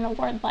for an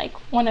award like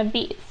one of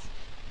these?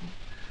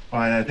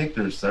 Well, I think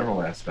there's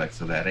several aspects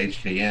of that.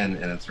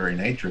 HKN, in its very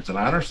nature, it's an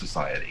honor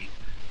society,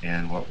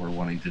 and what we're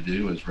wanting to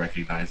do is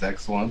recognize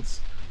excellence,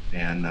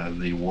 and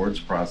the awards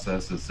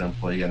process is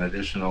simply an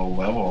additional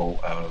level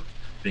of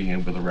being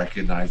able to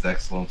recognize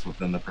excellence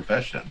within the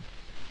profession.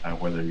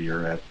 Whether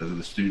you're at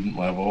the student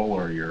level,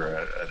 or you're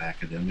an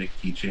academic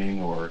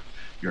teaching, or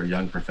you're a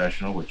young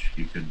professional, which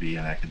you could be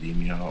in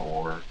academia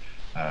or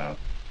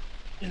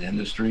in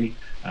industry.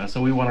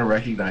 So we want to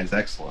recognize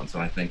excellence,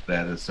 and I think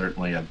that is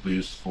certainly a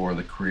boost for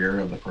the career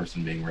of the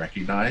person being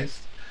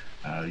recognized.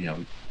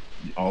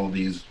 All of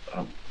these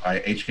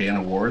HKN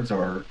awards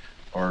are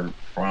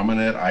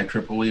prominent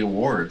IEEE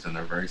awards, and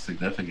they're very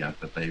significant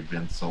that they've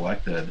been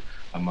selected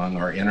among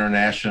our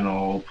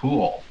international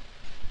pool.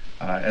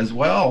 As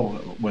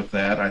well with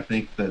that, I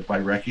think that by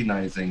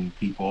recognizing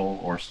people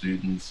or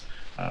students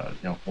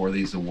for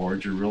these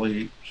awards, you're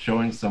really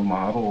showing some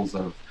models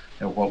of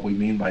what we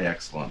mean by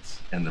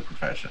excellence in the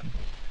profession.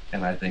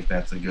 And I think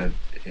that's a good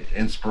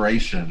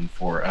inspiration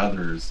for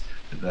others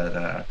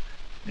that,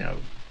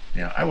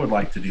 I would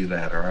like to do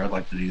that, or I'd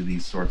like to do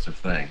these sorts of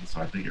things.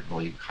 So I think it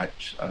really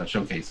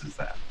showcases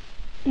that.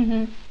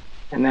 Mm-hmm.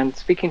 And then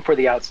speaking for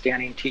the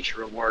Outstanding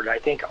Teacher Award, I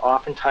think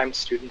oftentimes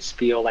students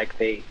feel like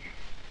they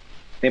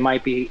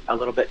might be a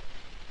little bit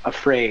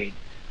afraid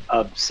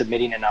of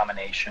submitting a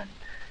nomination.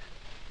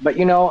 But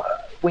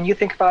when you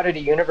think about it, a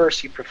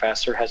university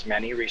professor has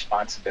many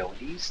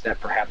responsibilities that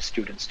perhaps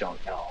students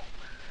don't know.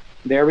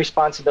 Their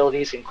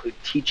responsibilities include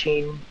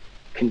teaching,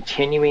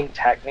 continuing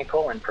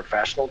technical and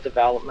professional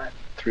development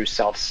through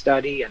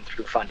self-study and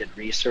through funded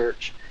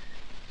research.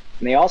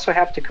 And they also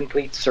have to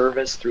complete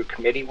service through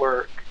committee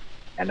work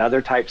and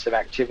other types of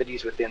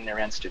activities within their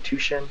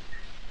institution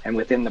and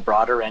within the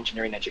broader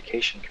engineering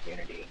education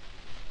community.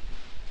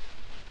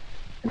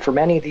 And for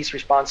many, these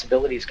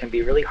responsibilities can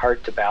be really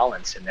hard to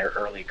balance in their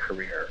early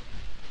career.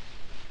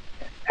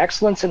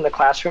 Excellence in the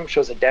classroom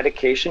shows a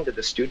dedication to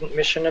the student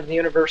mission of the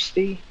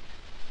university,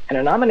 and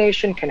a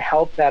nomination can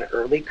help that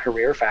early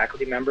career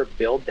faculty member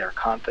build their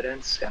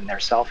confidence and their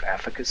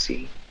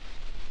self-efficacy.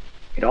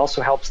 It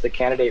also helps the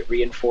candidate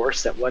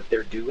reinforce that what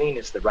they're doing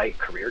is the right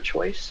career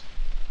choice,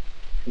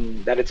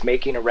 and that it's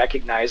making a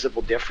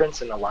recognizable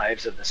difference in the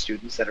lives of the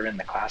students that are in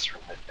the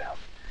classroom with them.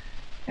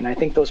 And I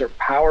think those are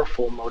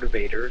powerful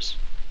motivators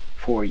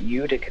for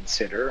you to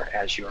consider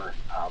as you're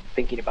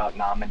thinking about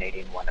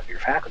nominating one of your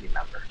faculty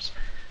members.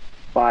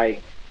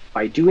 By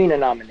doing a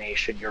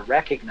nomination, you're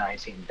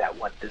recognizing that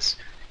what this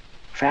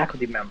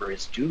faculty member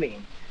is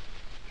doing,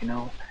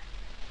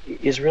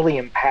 is really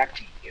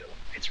impacting you.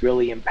 It's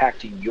really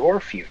impacting your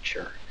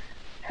future.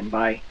 And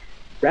by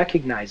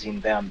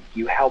recognizing them,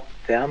 you help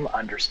them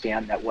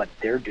understand that what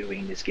they're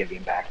doing is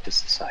giving back to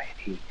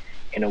society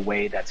in a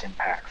way that's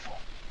impactful.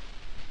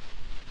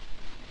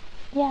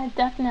 Yeah,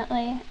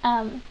 definitely.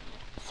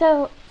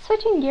 So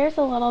switching gears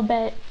a little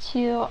bit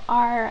to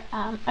our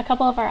a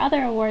couple of our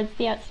other awards,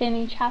 the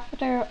Outstanding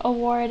Chapter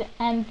Award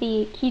and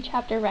the Key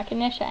Chapter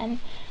Recognition.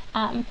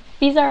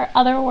 These are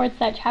other awards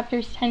that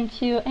chapters tend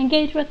to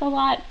engage with a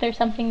lot. They're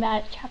something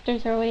that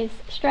chapters are always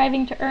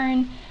striving to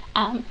earn.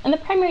 And the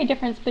primary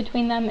difference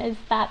between them is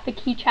that the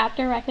Key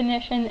Chapter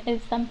Recognition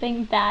is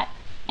something that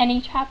any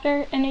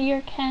chapter in a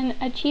year can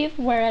achieve,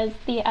 whereas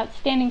the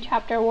Outstanding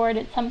Chapter Award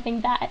is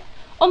something that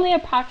only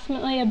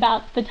approximately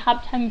about the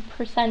top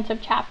 10%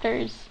 of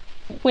chapters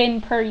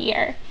win per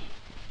year.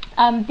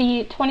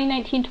 The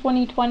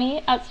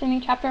 2019-2020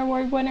 Outstanding Chapter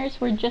Award winners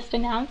were just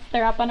announced.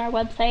 They're up on our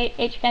website,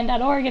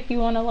 hkn.org, if you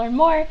want to learn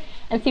more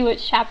and see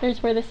which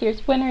chapters were this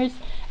year's winners.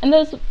 And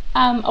those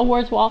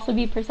awards will also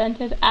be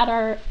presented at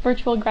our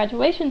virtual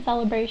graduation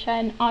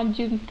celebration on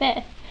June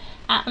 5th.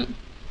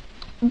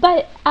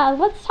 But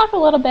let's talk a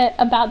little bit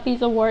about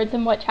these awards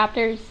and what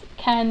chapters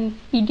can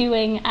be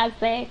doing as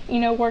they,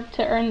 work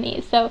to earn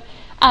these. So,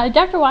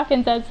 Dr.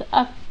 Watkins, as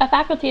a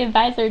faculty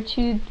advisor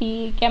to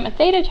the Gamma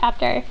Theta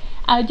chapter,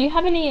 do you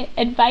have any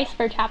advice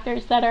for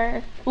chapters that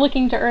are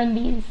looking to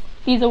earn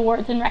these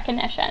awards and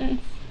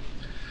recognitions?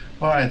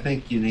 Well, I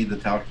think you need to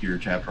talk to your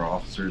chapter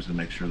officers and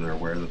make sure they're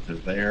aware that they're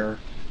there,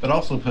 but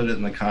also put it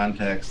in the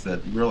context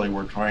that really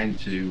we're trying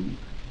to,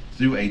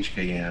 through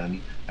HKN,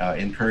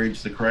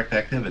 encourage the correct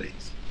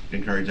activities,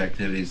 encourage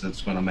activities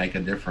that's going to make a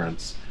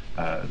difference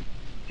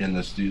in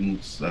the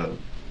students'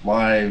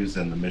 lives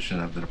and the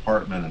mission of the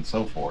department and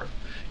so forth.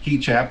 Key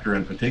chapter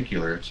in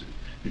particular,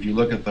 if you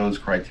look at those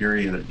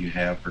criteria that you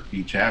have for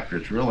key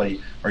chapters, really,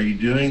 are you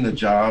doing the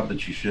job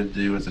that you should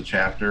do as a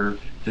chapter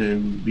to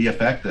be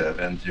effective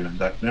and to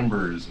induct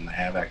members and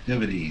have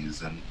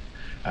activities and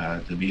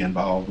to be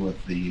involved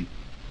with the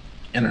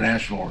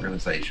international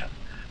organization?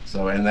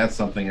 So, and that's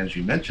something, as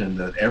you mentioned,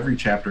 that every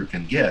chapter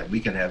can get.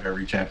 We can have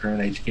every chapter in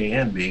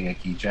HKN being a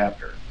key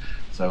chapter.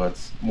 So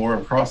it's more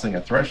of crossing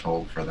a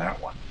threshold for that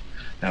one.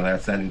 Now, that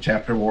Outstanding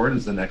Chapter Award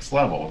is the next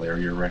level. There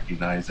you're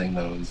recognizing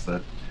those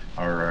that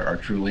are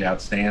truly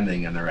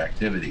outstanding in their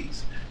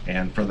activities.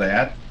 And for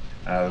that,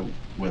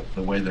 with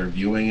the way they're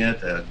viewing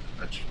it, a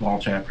small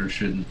chapter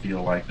shouldn't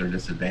feel like they're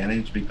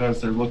disadvantaged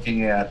because they're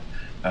looking at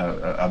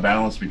a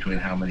balance between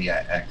how many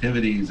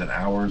activities and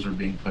hours are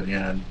being put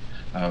in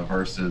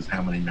versus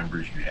how many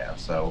members you have.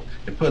 So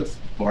it puts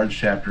large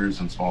chapters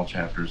and small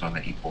chapters on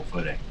an equal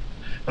footing.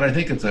 But I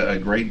think it's a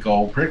great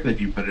goal, particularly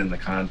if you put it in the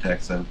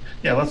context of,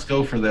 yeah, let's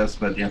go for this,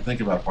 but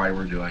think about why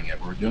we're doing it.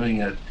 We're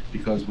doing it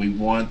because we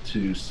want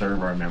to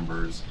serve our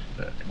members,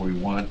 we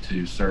want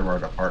to serve our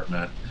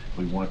department,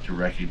 we want to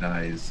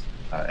recognize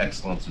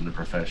excellence in the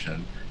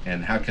profession,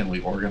 and how can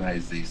we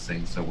organize these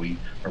things so we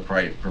are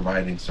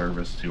providing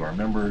service to our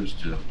members,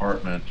 to the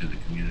department, to the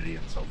community,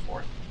 and so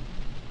forth.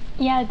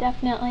 Yeah,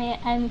 definitely.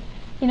 And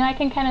I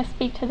can kind of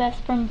speak to this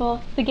from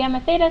both the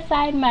Gamma Theta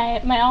side,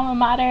 my alma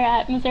mater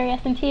at Missouri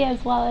S&T,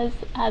 as well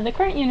as the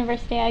current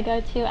university I go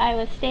to,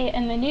 Iowa State,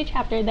 and the new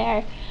chapter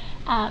there.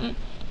 I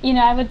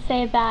would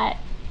say that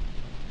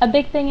a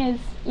big thing is,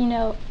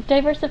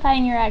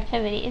 diversifying your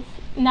activities.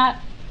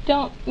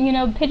 Don't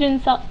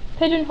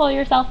pigeonhole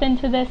yourself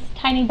into this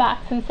tiny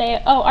box and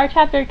say, oh, our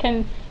chapter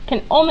can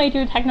only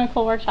do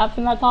technical workshops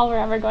and that's all we're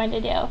ever going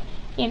to do.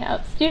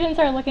 Students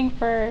are looking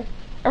for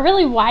a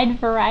really wide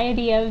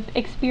variety of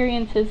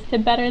experiences to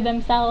better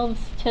themselves,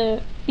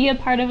 to be a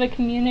part of a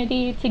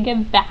community, to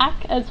give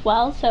back as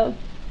well. So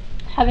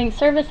having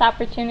service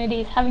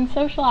opportunities, having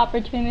social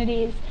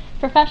opportunities,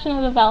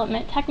 professional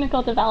development,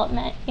 technical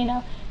development,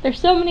 there's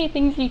so many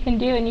things you can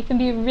do, and you can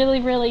be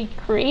really, really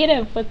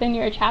creative within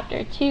your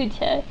chapter too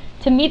to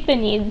meet the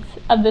needs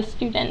of the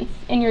students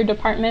in your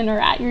department or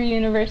at your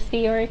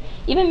university, or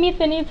even meet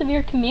the needs of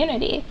your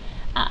community.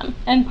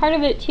 And part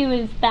of it too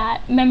is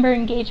that member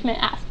engagement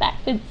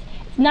aspect. It's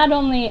not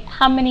only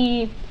how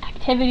many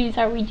activities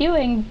are we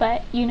doing,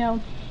 but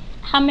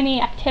how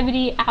many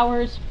activity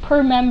hours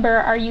per member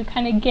are you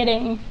kind of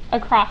getting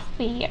across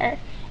the year,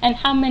 and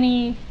how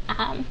many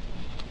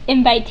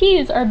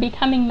invitees are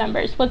becoming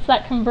members. What's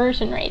that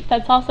conversion rate?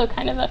 That's also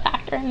kind of a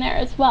factor in there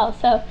as well.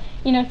 So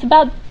it's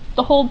about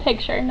the whole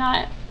picture,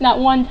 not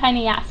one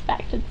tiny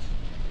aspect. It's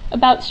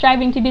about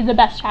striving to be the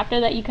best chapter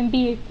that you can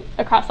be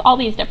across all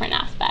these different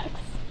aspects.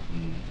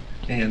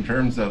 In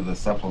terms of the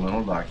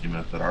supplemental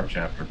document that our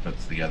chapter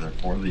puts together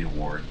for the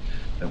award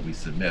that we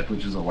submit,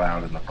 which is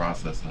allowed in the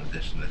process in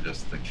addition to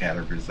just the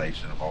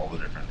categorization of all the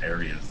different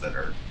areas that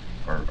are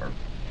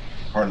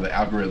part of the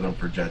algorithm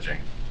for judging.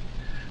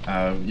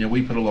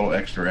 We put a little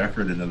extra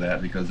effort into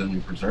that because then we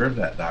preserve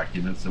that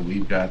document, so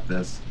we've got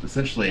this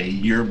essentially a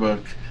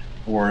yearbook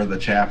for the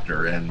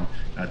chapter, and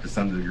to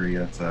some degree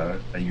it's a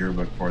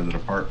yearbook for the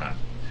department.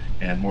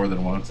 And more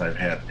than once I've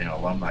had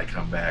alumni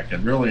come back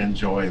and really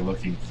enjoy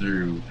looking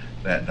through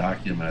that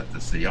document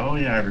to see, oh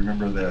yeah, I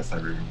remember this, I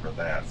remember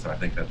that. So I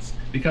think that's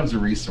becomes a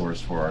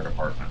resource for our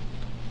department.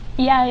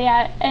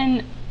 Yeah,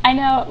 and I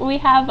know we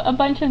have a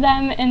bunch of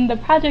them in the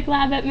project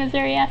lab at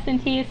Missouri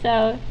S&T,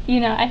 so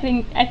I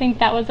think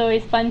that was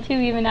always fun too,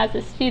 even as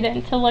a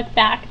student, to look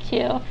back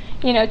to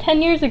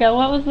 10 years ago,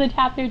 what was the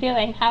chapter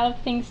doing, how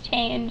have things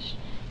changed,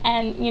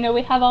 and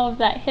we have all of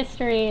that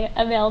history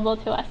available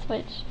to us,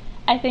 which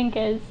I think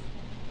is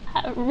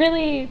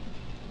really,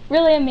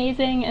 really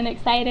amazing and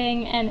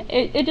exciting, and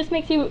it just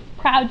makes you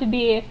proud to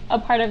be a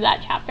part of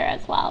that chapter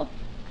as well.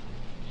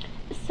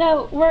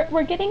 So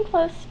we're getting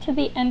close to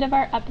the end of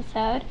our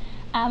episode.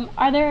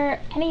 Are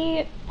there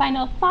any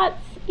final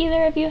thoughts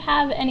either of you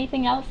have?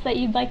 Anything else that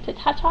you'd like to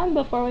touch on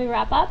before we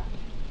wrap up?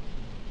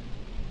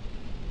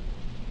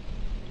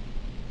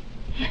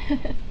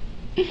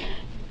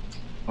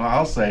 Well,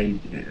 I'll say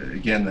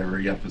again to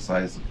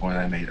re-emphasize the point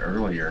I made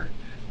earlier.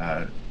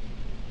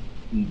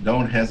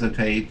 Don't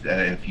hesitate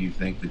if you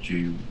think that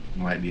you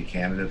might be a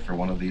candidate for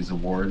one of these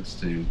awards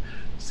to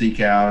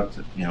seek out,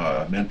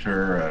 a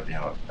mentor,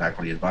 a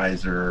faculty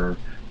advisor,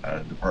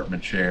 a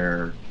department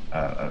chair,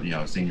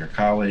 a senior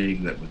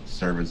colleague that would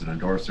serve as an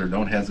endorser.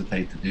 Don't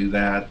hesitate to do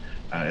that.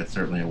 It's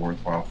certainly a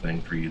worthwhile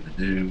thing for you to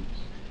do.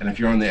 And if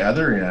you're on the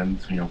other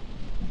end,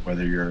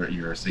 whether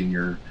you're a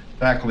senior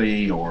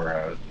faculty or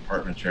a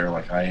department chair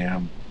like I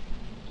am,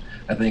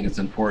 I think it's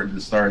important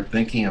to start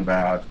thinking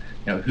about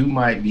who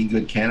might be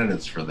good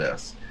candidates for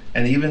this,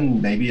 and even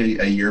maybe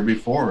a year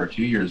before or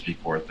 2 years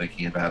before,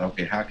 thinking about,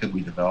 okay, how could we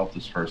develop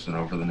this person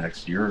over the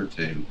next year or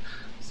two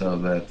so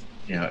that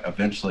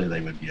eventually they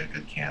would be a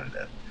good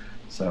candidate.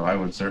 So I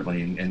would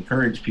certainly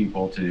encourage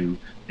people to,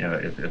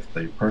 if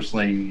they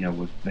personally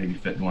would maybe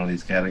fit in one of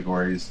these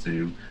categories,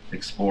 to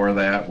explore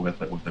that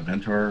with a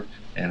mentor.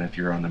 And if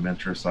you're on the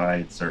mentor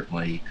side,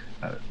 certainly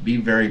be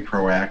very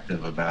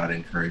proactive about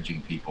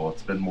encouraging people.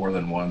 It's been more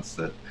than once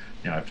that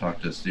I've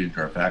talked to a student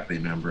or a faculty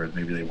member and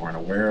maybe they weren't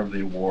aware of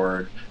the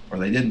award, or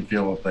they didn't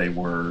feel that they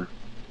were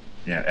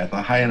at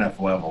the high enough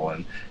level,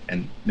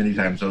 and many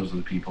times those are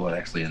the people that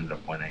actually ended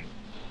up winning.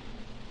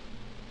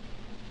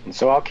 And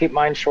so I'll keep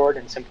mine short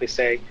and simply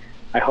say,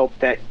 I hope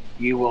that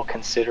you will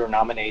consider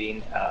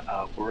nominating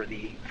a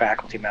worthy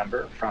faculty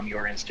member from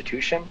your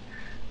institution.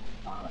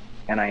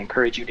 And I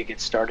encourage you to get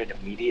started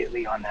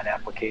immediately on that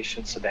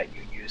application so that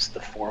you use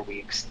the 4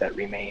 weeks that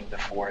remain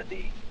before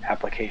the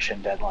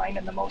application deadline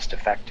in the most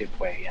effective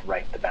way and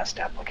write the best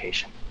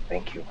application.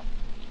 Thank you.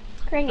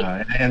 Great.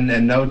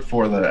 And note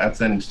for the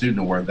Outstanding Student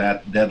Award,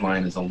 that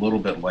deadline is a little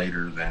bit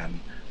later than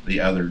the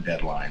other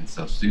deadlines.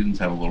 So students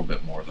have a little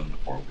bit more than the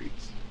 4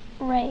 weeks.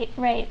 Right,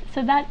 right.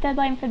 So that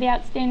deadline for the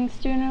Outstanding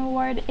Student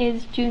Award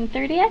is June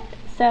 30th.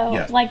 So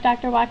Yes. like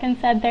Dr. Watkins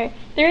said,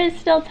 there is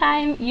still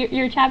time.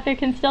 Your chapter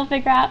can still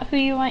figure out who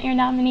you want your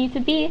nominee to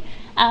be,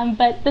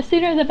 but the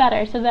sooner the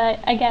better, so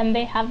that, again,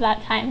 they have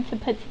that time to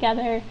put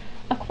together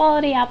a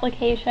quality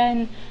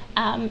application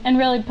and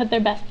really put their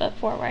best foot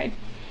forward.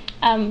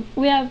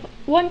 We have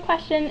one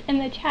question in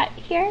the chat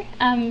here,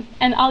 and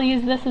I'll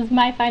use this as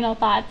my final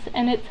thoughts,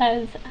 and it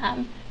says,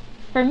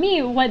 for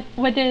me,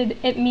 what did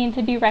it mean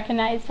to be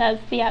recognized as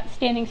the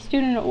Outstanding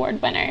Student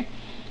Award winner?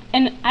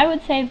 And I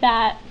would say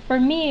that for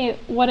me,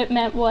 what it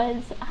meant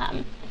was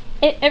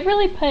it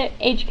really put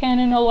HKN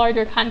in a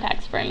larger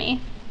context for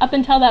me. Up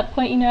until that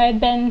point, I had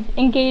been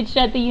engaged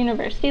at the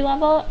university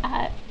level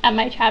at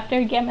my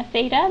chapter, Gamma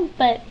Theta,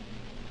 but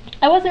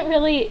I wasn't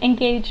really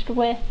engaged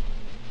with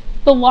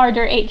the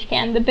larger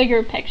HKN, the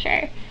bigger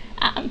picture.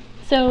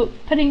 So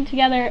putting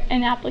together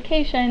an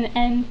application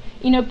and,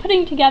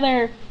 putting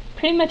together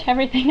pretty much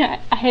everything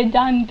I had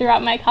done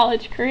throughout my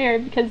college career,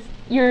 because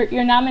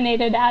you're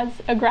nominated as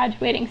a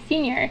graduating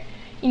senior,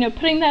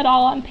 putting that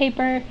all on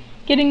paper,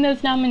 getting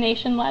those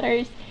nomination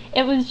letters,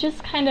 it was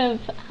just kind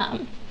of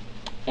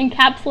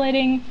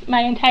encapsulating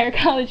my entire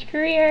college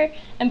career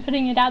and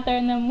putting it out there,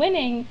 and then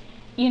winning,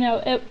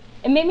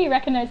 it made me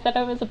recognize that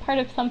I was a part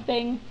of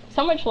something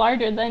so much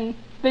larger than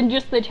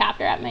just the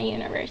chapter at my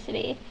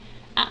university.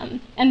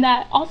 And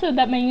that also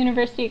that my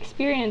university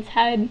experience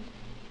had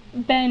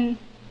been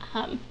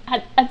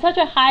at such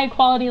a high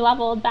quality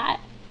level that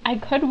I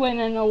could win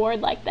an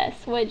award like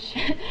this, which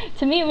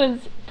to me was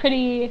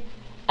pretty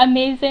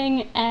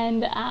amazing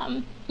and,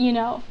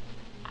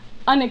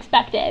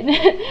 unexpected.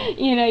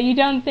 You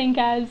don't think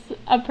as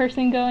a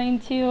person going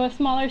to a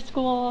smaller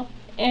school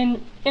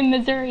in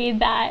Missouri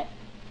that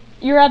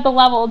you're at the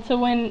level to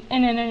win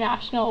an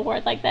international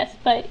award like this,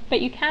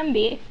 but you can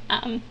be.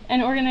 And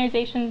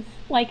organizations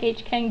like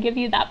HKN give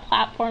you that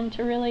platform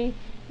to really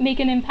make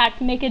an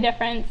impact, make a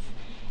difference,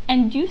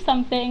 and do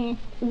something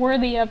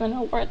worthy of an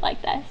award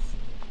like this.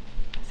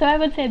 So I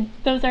would say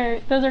those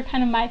are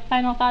kind of my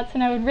final thoughts,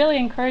 and I would really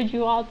encourage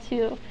you all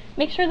to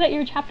make sure that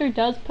your chapter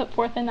does put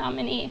forth a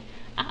nominee.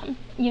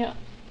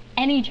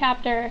 Any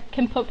chapter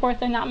can put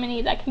forth a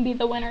nominee that can be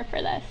the winner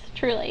for this,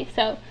 truly.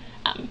 So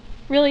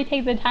really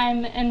take the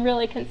time and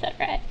really consider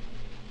it.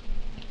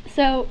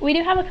 So we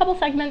do have a couple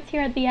segments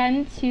here at the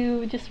end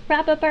to just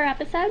wrap up our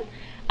episode.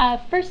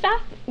 First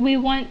off, we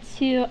want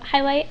to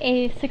highlight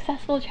a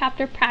successful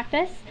chapter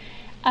practice.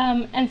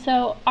 And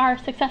so our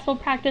successful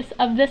practice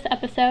of this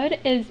episode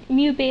is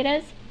Mu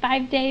Beta's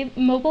 5-day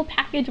mobile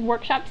package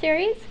workshop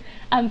series.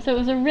 So it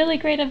was a really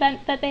great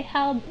event that they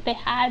held. They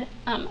had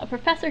a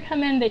professor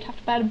come in. They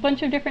talked about a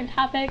bunch of different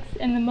topics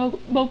in the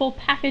mobile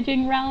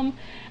packaging realm.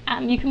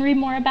 You can read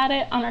more about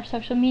it on our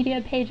social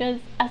media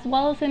pages, as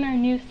well as in our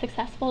new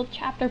Successful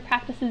Chapter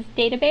Practices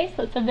database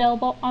that's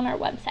available on our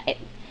website.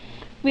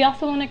 We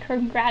also want to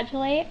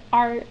congratulate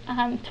our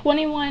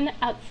 21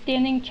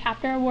 Outstanding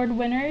Chapter Award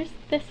winners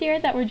this year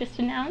that were just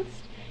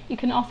announced. You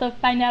can also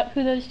find out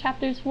who those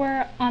chapters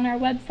were on our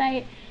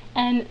website,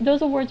 and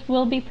those awards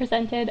will be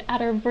presented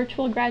at our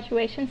virtual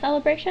graduation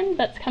celebration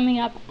that's coming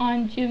up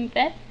on June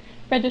 5th.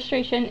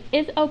 Registration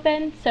is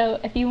open, so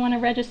if you want to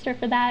register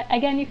for that,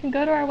 again, you can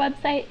go to our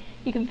website.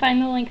 You can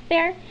find the link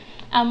there.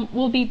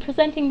 We'll be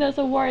presenting those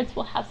awards.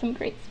 We'll have some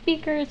great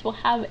speakers. We'll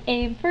have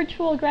a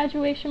virtual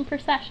graduation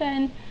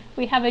procession.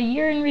 We have a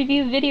year in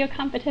review video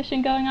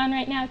competition going on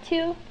right now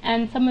too,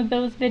 and some of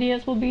those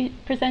videos will be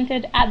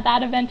presented at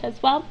that event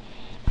as well.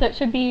 So it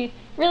should be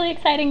really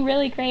exciting,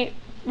 really great.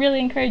 Really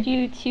encourage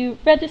you to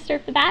register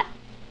for that.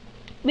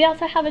 We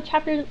also have a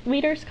chapter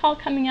leaders call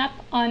coming up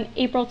on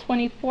April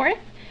 24th.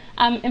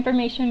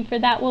 Information for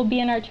that will be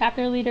in our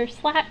chapter leaders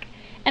Slack.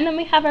 And then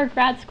we have our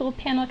grad school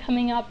panel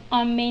coming up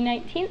on May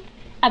 19th.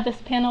 At this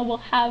panel, we'll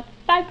have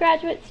 5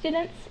 graduate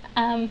students,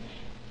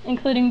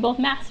 including both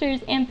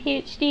master's and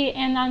PhD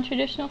and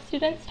non-traditional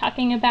students,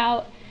 talking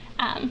about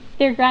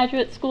their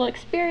graduate school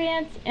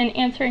experience and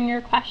answering your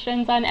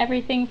questions on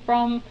everything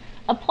from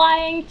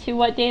applying to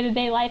what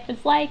day-to-day life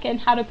is like and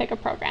how to pick a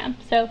program.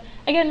 So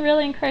again,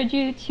 really encourage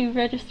you to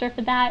register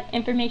for that.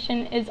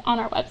 Information is on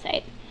our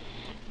website.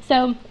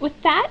 So with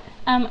that,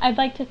 I'd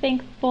like to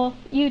thank both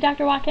you,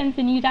 Dr. Watkins,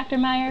 and you, Dr.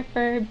 Meyer,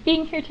 for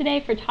being here today,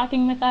 for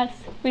talking with us.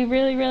 We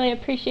really, really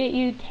appreciate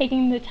you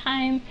taking the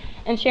time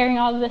and sharing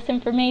all of this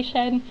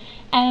information.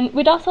 And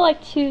we'd also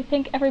like to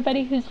thank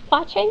everybody who's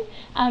watching.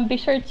 Be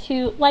sure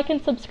to like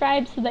and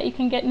subscribe so that you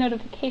can get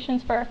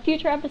notifications for our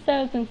future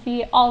episodes and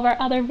see all of our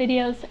other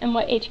videos and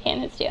what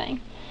HKN is doing.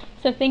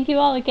 So thank you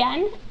all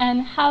again,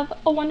 and have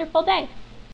a wonderful day.